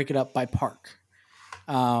going to break it up by park.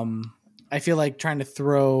 I feel like trying to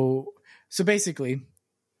throw. So basically,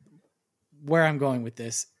 where I'm going with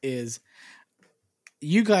this is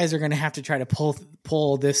you guys are going to have to try to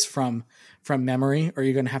pull this from memory, or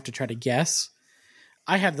you're going to have to try to guess.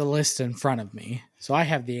 I have the list in front of me, so I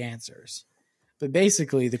have the answers. But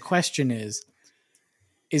basically, the question is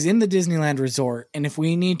in the Disneyland Resort, and if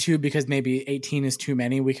we need to, because maybe 18 is too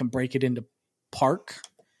many, we can break it into park.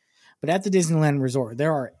 But at the Disneyland Resort,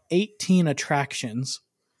 there are 18 attractions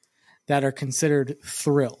that are considered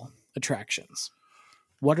thrill attractions.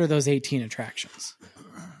 What are those 18 attractions?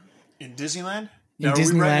 In Disneyland? In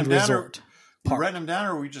Disneyland Resort. Are we writing them down,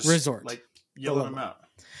 or are we just Resort. like yelling them out?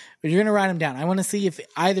 But you're going to write them down. I want to see if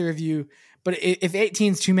either of you, but if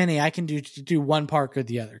 18 is too many, I can do one park or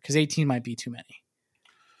the other, because 18 might be too many.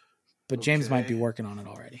 But James might be working on it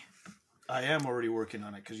already. I am already working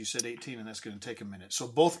on it because you said 18, and that's going to take a minute. So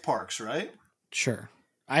both parks, right? Sure.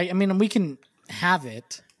 I mean, we can have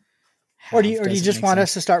it. Or do you just want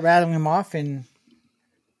us to start rattling them off and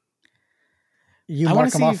you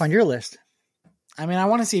mark them off on your list? I mean, I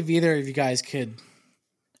want to see if either of you guys could,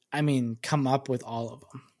 come up with all of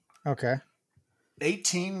them. Okay.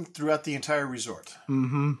 18 throughout the entire resort.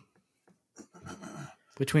 Mm-hmm.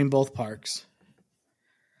 Between both parks.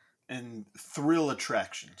 And thrill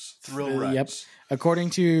attractions. Thrill rides. Yep.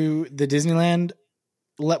 According to the Disneyland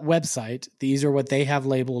website, these are what they have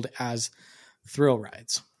labeled as thrill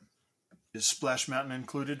rides. Is Splash Mountain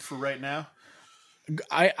included for right now?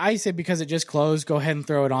 I say because it just closed, go ahead and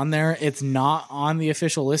throw it on there. It's not on the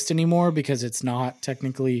official list anymore because it's not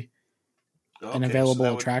technically an available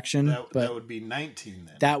attraction. But that would be 19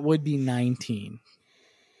 then. That would be 19.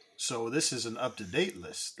 So this is an up-to-date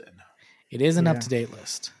list then. It is an up-to-date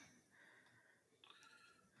list.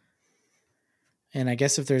 And I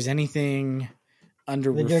guess if there's anything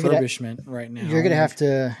under refurbishment right now, you're gonna have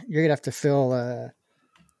to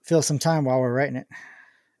fill some time while we're writing it.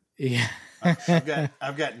 Yeah.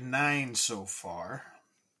 I've got 9 so far.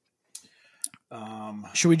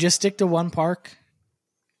 Should we just stick to one park?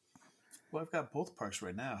 Well, I've got both parks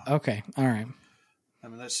right now. Okay. All right. I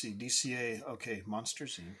mean, let's see. DCA. Okay.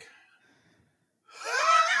 Monsters, Inc.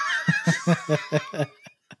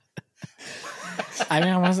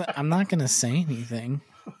 I'm not going to say anything.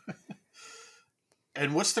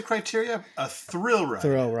 And what's the criteria? A thrill ride.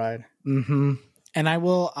 Thrill ride. Mm-hmm. And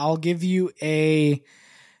I'll give you a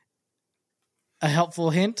helpful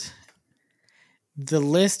hint. The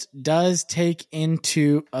list does take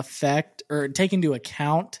into account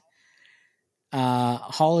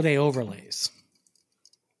holiday overlays.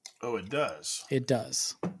 Oh, it does. It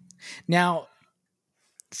does. Now,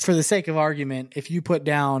 for the sake of argument, if you put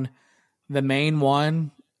down the main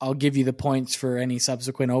one, I'll give you the points for any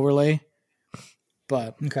subsequent overlay.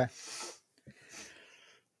 But okay.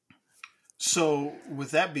 So,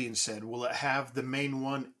 with that being said, will it have the main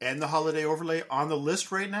one and the holiday overlay on the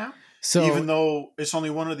list right now? So, even though it's only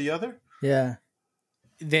one or the other? Yeah.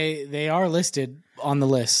 They are listed on the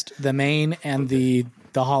list, the main and the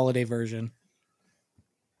holiday version.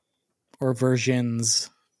 Or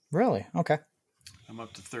versions. Really? Okay. I'm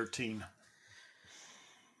up to 13.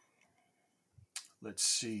 Let's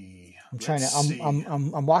see.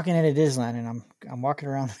 I'm walking into Disneyland and I'm walking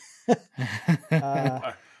around.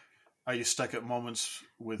 Are you stuck at moments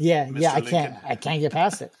with Mr. Lincoln? I can't get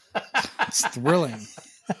past it. It's thrilling.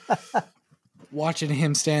 Watching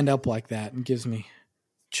him stand up like that and gives me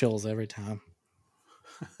chills every time.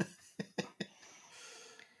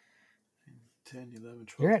 10, 11, 12.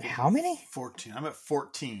 You're at 15, how many? 14. I'm at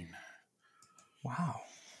 14. Wow.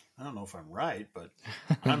 I don't know if I'm right, but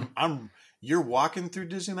you're walking through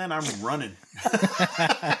Disneyland, I'm running.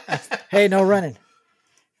 Hey, no running.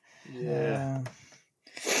 Yeah.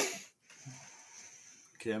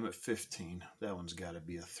 Okay, I'm at 15. That one's got to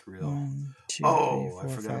be a thrill. 1, 2, 3, 4, I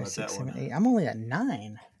forgot 5, about 6, that 7, one. 8. I'm only at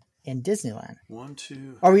 9 in Disneyland. 1,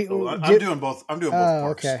 2. Are we? I'm doing both. I'm doing both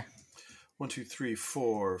parks. Okay. 1, 2, 3,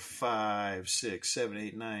 4, 5, 6, 7,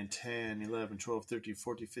 8, 9, 10, 11, 12, 13,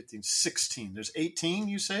 14, 15, 16. There's 18,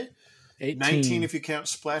 you say? 18. 19 if you count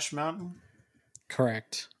Splash Mountain?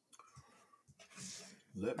 Correct.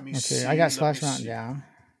 Let me see. Okay, I got Splash Mountain down.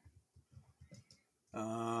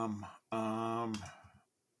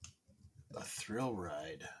 A thrill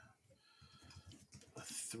ride.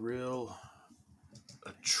 Thrill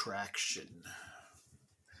attraction.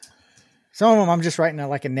 Some of them I'm just writing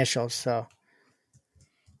like initials. So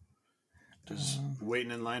Does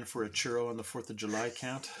waiting in line for a churro on the 4th of July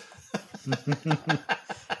count?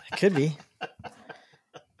 it could be.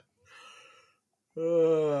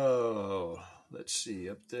 Oh, let's see.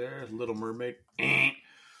 Up there, Little Mermaid.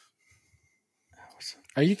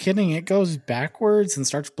 Are you kidding? It goes backwards and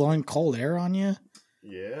starts blowing cold air on you?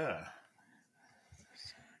 Yeah.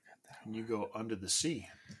 And you go under the sea.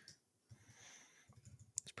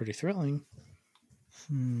 It's pretty thrilling.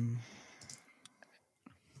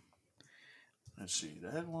 Let's see.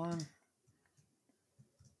 That one.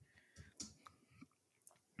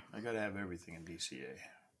 I got to have everything in DCA.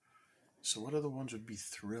 So what other ones would be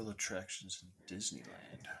thrill attractions in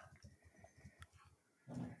Disneyland?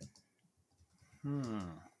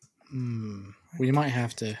 We might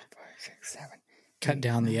have to cut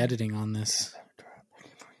down the editing on this.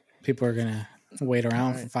 People are going to wait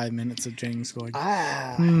around for 5 minutes of James going,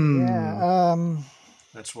 Yeah.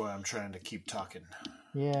 That's why I'm trying to keep talking.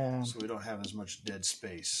 Yeah. So we don't have as much dead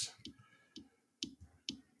space.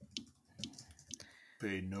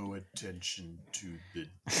 Pay no attention to the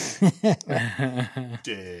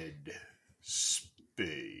dead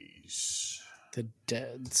space. the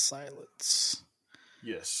dead silence.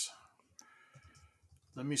 Yes.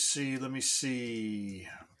 Let me see.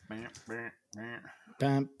 Bam,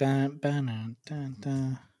 bam, bam, dun,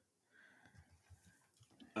 dun.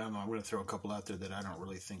 I don't know. I'm going to throw a couple out there that I don't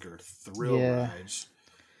really think are thrill Yeah. rides.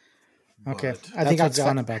 Okay. But I think That's what's I've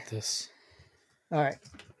fun got. about this. All right.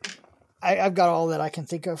 I've got all that I can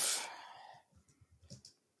think of.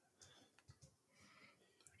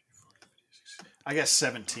 I got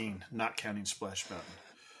 17, not counting Splash Mountain.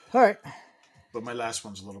 All right. But my last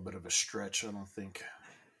one's a little bit of a stretch, I don't think.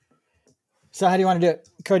 So how do you want to do it?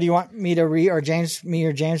 Cody, do you want me to read, or James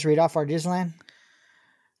read off our Disneyland?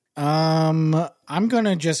 I'm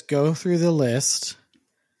gonna just go through the list,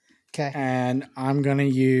 Okay. and I'm gonna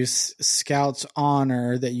use Scout's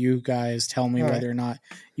honor that you guys tell me All right. whether or not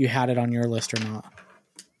you had it on your list or not.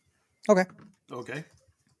 Okay. Okay.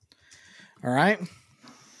 All right.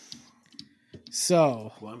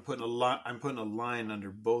 So Well, I'm putting a line under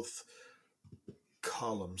both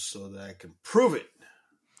columns so that I can prove it.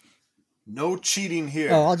 No cheating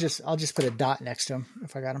here. Oh, I'll just put a dot next to him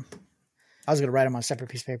if I got him. I was going to write him on a separate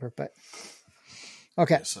piece of paper, but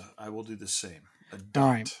okay. Yes, I will do the same. A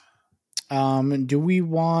dot. All right. Do we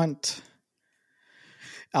want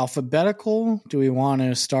alphabetical? Do we want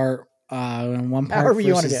to start in one part However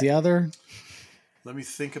you wanna versus do the it. other? Let me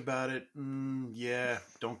think about it. Yeah,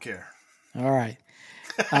 don't care. All right.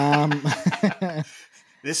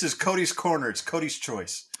 This is Cody's corner. It's Cody's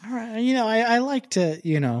choice. All right. I like to,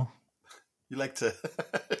 You like to...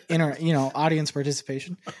 audience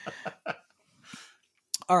participation.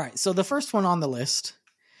 All right. So the first one on the list,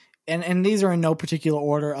 and these are in no particular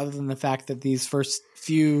order other than the fact that these first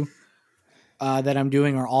few that I'm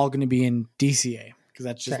doing are all going to be in DCA because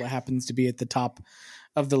that's just Okay. what happens to be at the top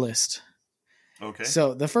of the list. Okay.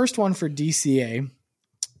 So the first one for DCA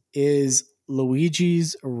is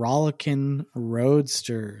Luigi's Rollickin'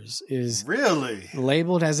 Roadsters is Really?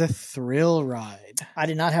 labeled as a thrill ride. I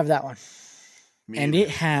did not have that one. Me And either. it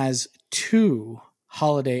has 2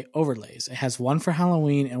 holiday overlays. It has one for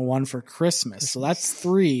Halloween and one for Christmas. So that's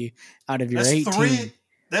 3 out of your That's 18. three.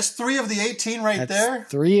 That's 3 of the 18 right That's there.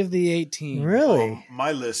 3 of the 18. Really? Oh,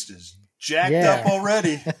 my list is jacked Yeah. up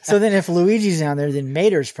already. So then if Luigi's on there, then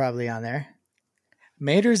Mater's probably on there.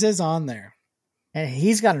 Mater's is on there. And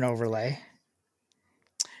he's got an overlay.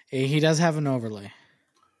 He does have an overlay.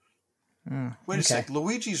 Wait a sec.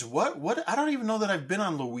 Luigi's what? What? I don't even know that I've been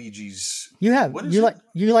on Luigi's. You have. What is You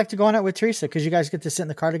it? like to go on it with Teresa because you guys get to sit in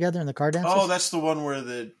the car together in the car dances? Oh, that's the one where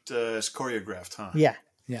it's choreographed, huh? yeah.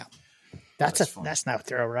 Yeah. That's fun. that's not a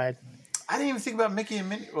throw ride. I didn't even think about Mickey and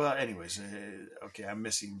Minnie. Well, anyways, okay, I'm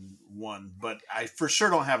missing one, but I for sure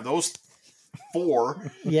don't have those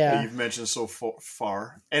 4 that Yeah. you've mentioned so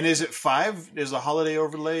far. And is it 5? Is the holiday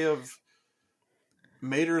overlay of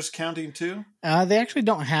Mater's counting too? They actually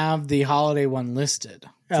don't have the holiday one listed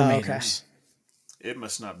for Oh, okay. Mater's. It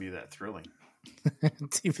must not be that thrilling.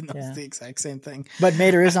 Even though Yeah. it's the exact same thing. But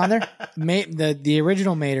Mater is on there? The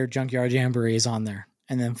original Mater Junkyard Jamboree is on there.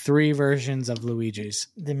 And then 3 versions of Luigi's.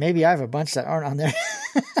 Then maybe I have a bunch that aren't on there.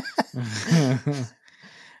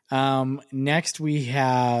 Next we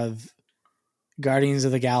have Guardians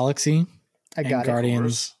of the Galaxy. I got it.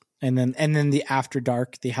 Guardians. And then the After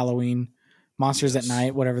Dark, the Halloween Monsters at Yes.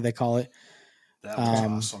 Night, whatever they call it. That was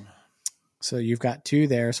Um, awesome. So you've got 2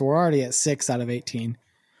 there. So we're already at 6 out of 18.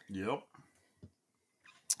 Yep.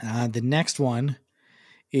 The next one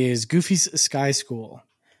is Goofy's Sky School.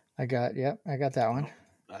 I got that one.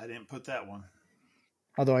 I didn't put that one.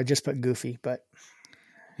 Although I just put Goofy, but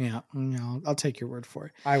Yeah, I'll take your word for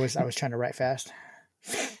it. I was trying to write fast.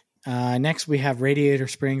 Next, we have Radiator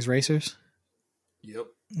Springs Racers. Yep.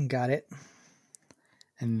 Got it.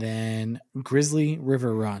 And then Grizzly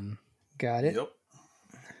River Run. Got it. Yep.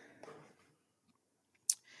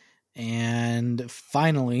 And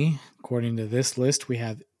finally, according to this list, we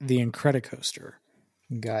have the Incredicoaster.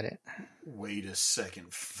 Got it. Wait a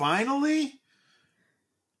second. Finally?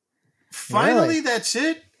 Really? That's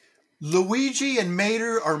it? Luigi and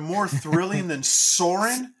Mater are more thrilling than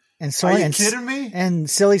Soarin'? And so Are you and, kidding me? And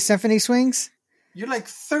Silly Symphony Swings. You're like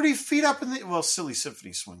 30 feet up in the... Well, Silly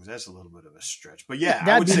Symphony Swings, that's a little bit of a stretch. But yeah, I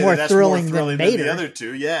That'd would be say more that's thrilling more than thrilling than Mater. the other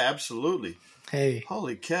two. Yeah, absolutely. Hey,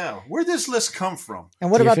 Holy cow. Where'd this list come from?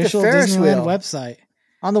 And what about the official Ferris Disneyland wheel website?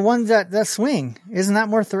 on the ones that swing? Isn't that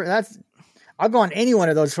more? That's. I'll go on any one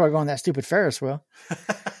of those before I go on that stupid Ferris wheel.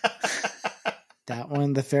 That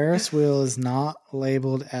one, the Ferris wheel, is not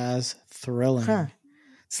labeled as thrilling. Huh.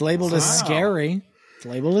 It's labeled as Wow. scary. It's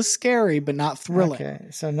labeled as scary, but not thrilling. Okay,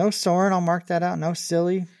 so no Soarin', I'll mark that out. No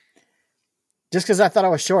Silly. Just because I thought I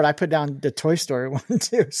was short, I put down the Toy Story one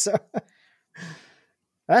too. So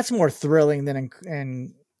that's more thrilling than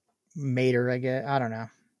in Mater, I guess. I don't know.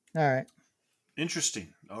 All right.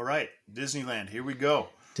 Interesting. All right. Disneyland. Here we go.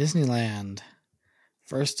 Disneyland.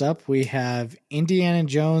 First up, we have Indiana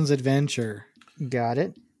Jones Adventure. Got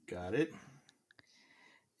it. Got it.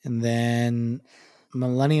 And then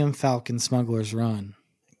Millennium Falcon Smuggler's Run.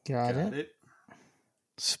 Got Got it. it.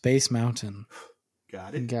 Space Mountain.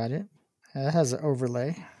 Got it. Got it. That has an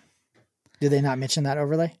overlay. Did they not mention that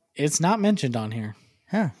overlay? It's not mentioned on here.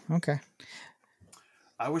 Huh. Okay.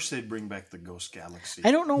 I wish they'd bring back the Ghost Galaxy.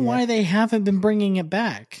 I don't know why they haven't been bringing it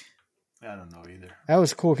back. I don't know either. That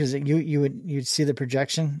was cool because you'd see the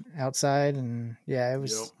projection outside, and yeah, it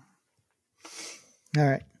was Yep.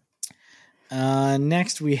 all right.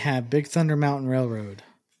 Next, we have Big Thunder Mountain Railroad.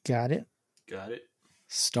 Got it. Got it.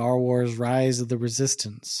 Star Wars Rise of the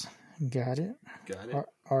Resistance. Got it. Got it.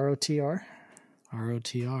 ROTR.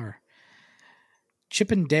 ROTR.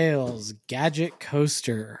 Chippendales Gadget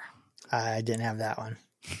Coaster. I didn't have that one.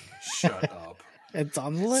 Shut up. It's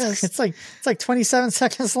on the list. It's like 27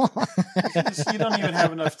 seconds long. You don't even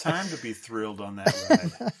have enough time to be thrilled on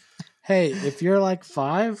that ride. Hey, if you're like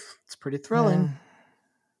 5, it's pretty thrilling.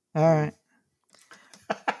 All right.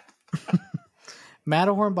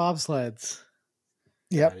 Matterhorn bobsleds.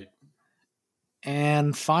 Yep. Got it.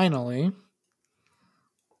 And finally,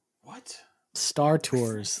 What? Star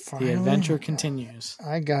Tours. Finally? The adventure continues.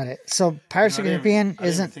 I got it. So Pirates of the Caribbean I didn't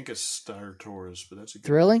isn't think of Star Tours, but that's a good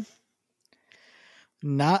thrilling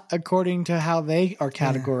Not according to how they are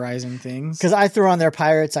categorizing things. because I threw on their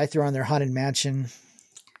Pirates. I threw on their Haunted Mansion.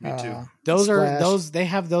 Me too. Those Splash. are those they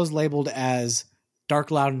have those labeled as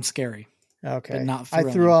dark, loud, and scary. Okay. But not I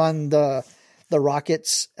thrilling. threw on the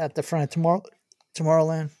rockets at the front of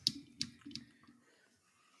Tomorrowland.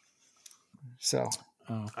 So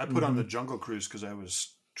Oh. I put on the Jungle Cruise because I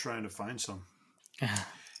was trying to find some.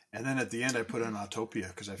 And then at the end, I put on Autopia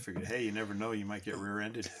because I figured, hey, you never know, you might get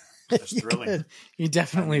rear-ended. That's thrilling. You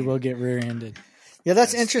definitely will get rear-ended. yeah,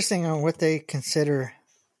 that's Yes. interesting on what they consider.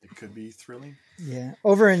 It could be thrilling. Yeah,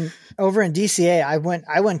 over in DCA, I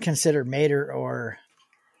wouldn't consider Mater or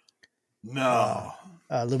No.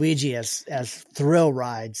 Luigi as thrill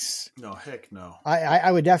rides. No, heck no.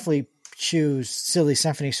 I would definitely choose Silly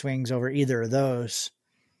Symphony Swings over either of those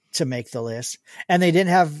to make the list. And they didn't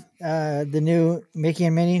have the new Mickey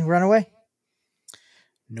and Minnie Runaway,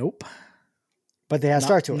 Nope. but they have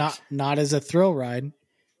Star Tours. Not as a thrill ride.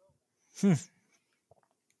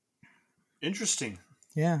 Interesting.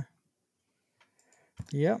 Yeah.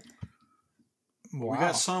 Yep. We Wow.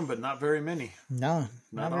 got some, but not very many. No,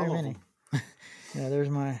 not very all of many. them. Yeah, there's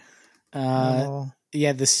my.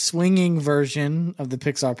 Yeah, the swinging version of the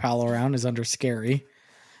Pixar Pal Around is under scary.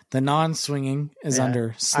 The non-swinging is Yeah.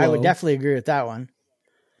 under slow. I would definitely agree with that one.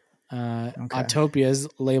 Autopia is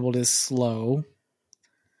labeled as slow.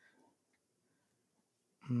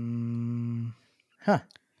 Huh.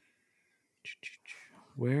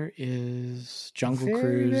 Where is Jungle Very,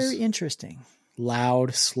 Cruise? very interesting.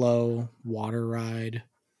 Loud, slow, water ride.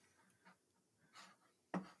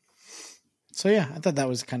 So yeah, I thought that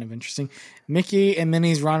was kind of interesting. Mickey and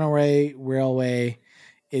Minnie's Runaway Railway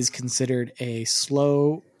is considered a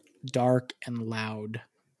slow, dark, and loud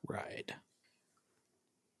ride,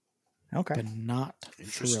 Okay. but not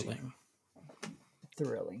Interesting. thrilling.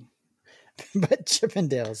 Thrilling. But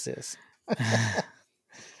Chippendales is. If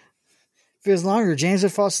it was longer, James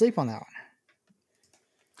would fall asleep on that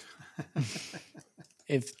one.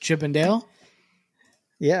 If Chip and Dale?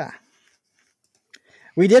 Yeah.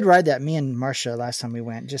 We did ride that, me and Marcia, last time we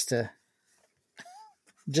went, just to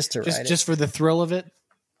ride it. Just for the thrill of it?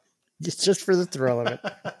 Just for the thrill of it.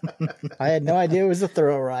 I had no idea it was a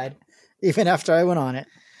thrill ride, even after I went on it.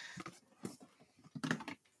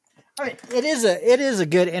 I mean, it is a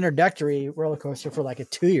good introductory roller coaster for like a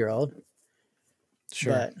 2-year-old.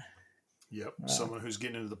 Sure. But, Yep. Someone who's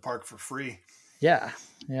getting into the park for free. yeah.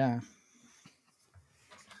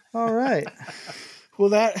 All right. Well,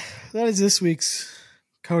 that is this week's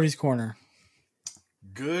Cody's Corner.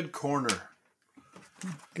 Good corner.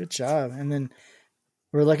 Good job. And then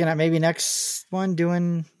we're looking at maybe next one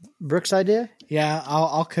doing Brooke's idea. Yeah,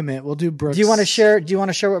 I'll commit. We'll do Brooks. Do you want to share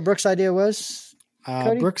what Brooke's idea was?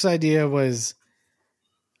 Cody? Brooke's idea was,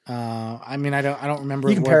 I mean, I don't remember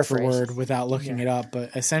You it can word for paraphrase. word without looking it up,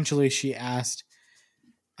 but essentially she asked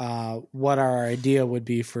what our idea would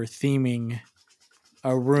be for theming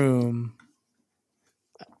a room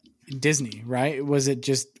Disney, right? Was it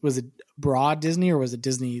broad Disney, or was it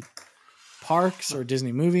Disney parks or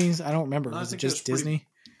Disney movies? I don't remember. No, I Was it think just it was Disney?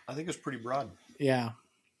 I think it's pretty broad. Yeah.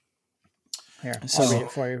 Here, So- I'll read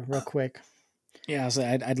it for you real quick. Yeah, so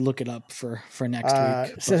I'd look it up for next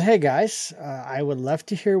week. So, hey guys, I would love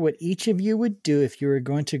to hear what each of you would do if you were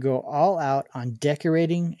going to go all out on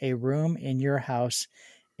decorating a room in your house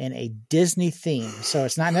in a Disney theme. So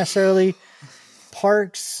it's not necessarily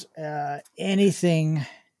parks, anything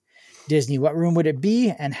Disney. What room would it be,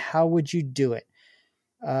 and how would you do it?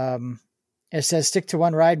 It says stick to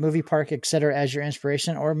one ride, movie, park, etc. as your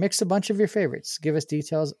inspiration, or mix a bunch of your favorites. Give us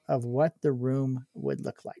details of what the room would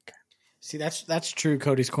look like. See, that's true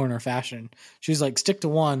Cody's Corner fashion. She's like, stick to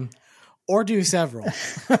one or do several.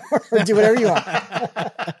 Or do whatever you want.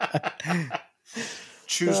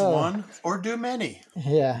 Choose one or do many.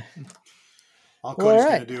 Yeah. All Well, Cody's all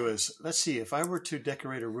going right. to do is, let's see, if I were to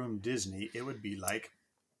decorate a room Disney, it would be like,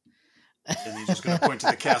 and he's just going to point to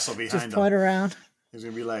the castle Just behind point him. around. He's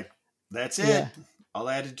going to be like, that's it. Yeah. All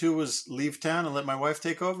I had to do was leave town and let my wife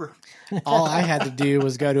take over. All I had to do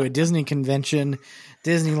was go to a Disney convention,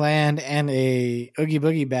 Disneyland, and a Oogie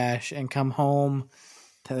Boogie Bash, and come home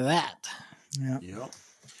to that. Yeah. Yep.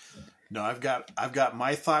 No, I've got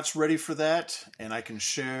my thoughts ready for that, and I can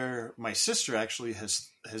share. My sister actually has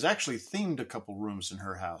actually themed a couple rooms in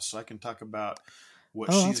her house, so I can talk about what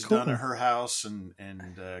Oh, that's she's cool. done in her house and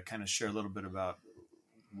kind of share a little bit about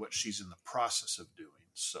what she's in the process of doing.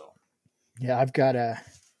 So. Yeah, I've got a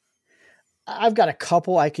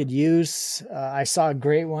couple I could use. I saw a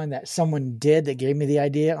great one that someone did that gave me the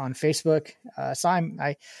idea on Facebook. So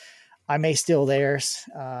I may steal theirs,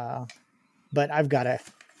 but I've got a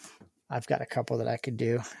couple that I could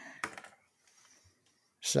do.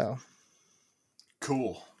 So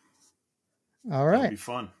Cool. all That'll right, be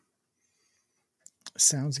fun.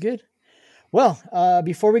 sounds good. Well,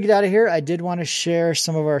 before we get out of here, I did want to share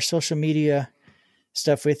some of our social media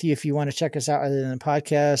stuff with you. If you want to check us out other than the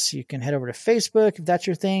podcast, you can head over to Facebook if that's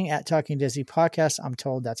your thing, at Talking Disney Podcast. I'm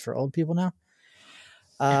told that's for old people now.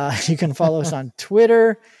 You can follow us on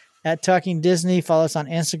Twitter at Talking Disney. Follow us on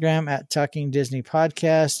Instagram at Talking Disney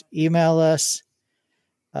Podcast. Email us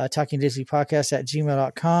talkingdisneypodcast at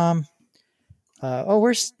gmail.com.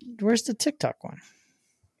 Where's the TikTok one?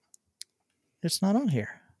 It's not on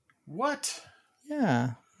here. What?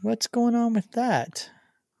 Yeah. What's going on with that?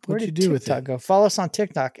 Where What'd did you do with TikTok it? go? Follow us on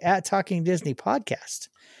TikTok at Talking Disney Podcast.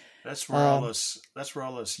 That's where all us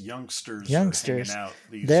youngsters are Youngsters. hanging out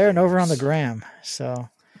these There and over on the days. gram. So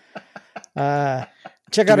check out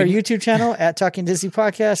our YouTube channel at Talking Disney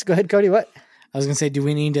Podcast. Go ahead, Cody. What? I was gonna say, do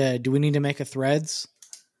we need to make a Threads?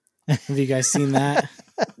 Have you guys seen that?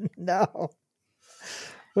 No.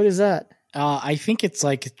 What is that? I think it's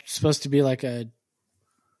supposed to be like a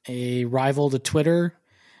rival to Twitter,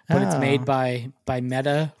 but it's made by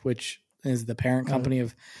Meta, which is the parent company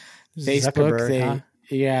of Facebook. Zuckerberg, huh?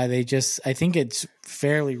 I think it's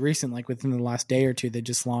fairly recent, like within the last day or two, they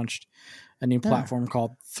just launched a new platform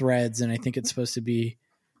called Threads, and I think it's supposed to be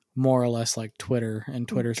more or less like Twitter, and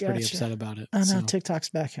Twitter's pretty Gotcha. upset about it. Oh, no, so. TikTok's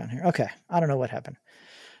back on here. Okay. I don't know what happened.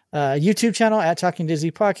 YouTube channel at Talking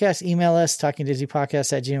Disney Podcast. Email us,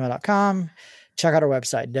 talkingdisneypodcast at gmail.com. Check out our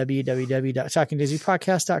website,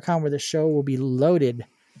 www.talkingdisneypodcast.com, where the show will be loaded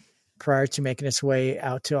prior to making its way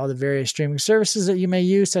out to all the various streaming services that you may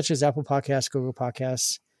use, such as Apple Podcasts, Google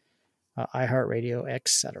Podcasts, iHeartRadio,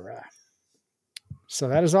 etc. So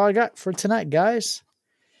that is all I got for tonight, guys.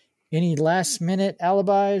 Any last minute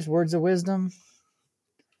alibis, words of wisdom?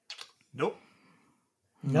 Nope.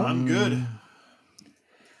 No. I'm good.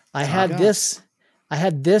 I had this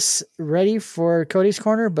ready for Cody's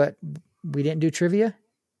Corner, but we didn't do trivia.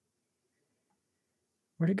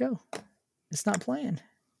 Where'd it go? It's not playing.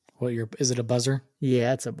 Is it a buzzer?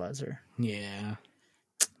 Yeah, it's a buzzer. Yeah.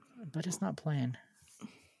 But it's not playing.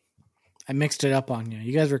 I mixed it up on you.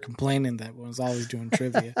 You guys were complaining that I was always doing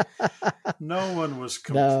trivia. No one was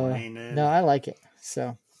complaining. No, I like it.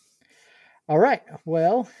 So, all right.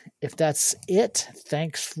 Well, if that's it,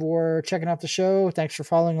 thanks for checking out the show. Thanks for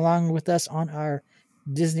following along with us on our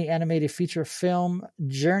Disney animated feature film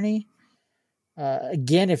journey.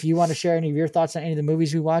 Again, if you want to share any of your thoughts on any of the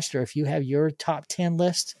movies we watched, or if you have your top 10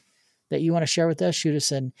 list that you want to share with us, shoot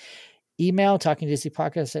us an email,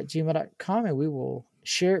 talkingdisneypodcast@gmail.com, and we will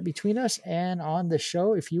share it between us and on the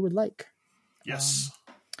show if you would like. Yes.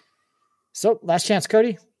 So, last chance,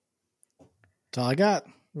 Cody. That's all I got.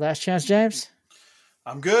 Last chance, James.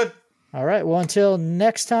 I'm good. All right. Well, until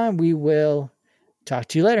next time, we will talk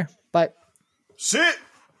to you later. Bye. Sit.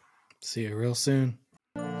 See you real soon.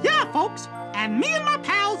 Yeah, folks. And me and my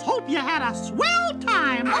pals hope you had a swell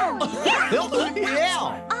time. Yeah.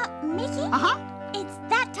 Mickey? Uh-huh. It's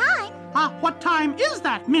that time. What time is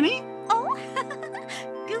that, Minnie? Oh,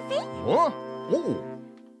 Goofy? Huh? Oh,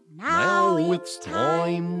 now it's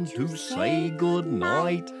time to say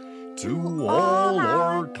goodnight to all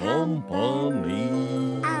our company.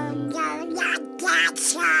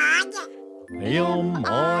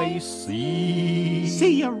 M-I-C.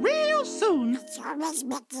 See you real soon. It's always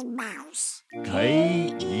Mickey Mouse.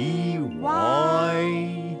 K-E-Y.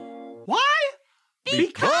 Why?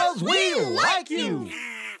 Because we like you.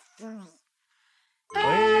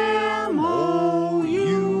 M-O-U-S-E.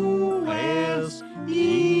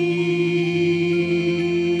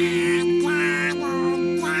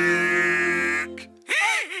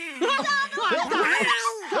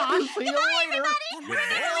 See you later.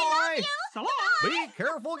 Goodbye. So long. Be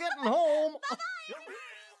careful getting home. Bye-bye.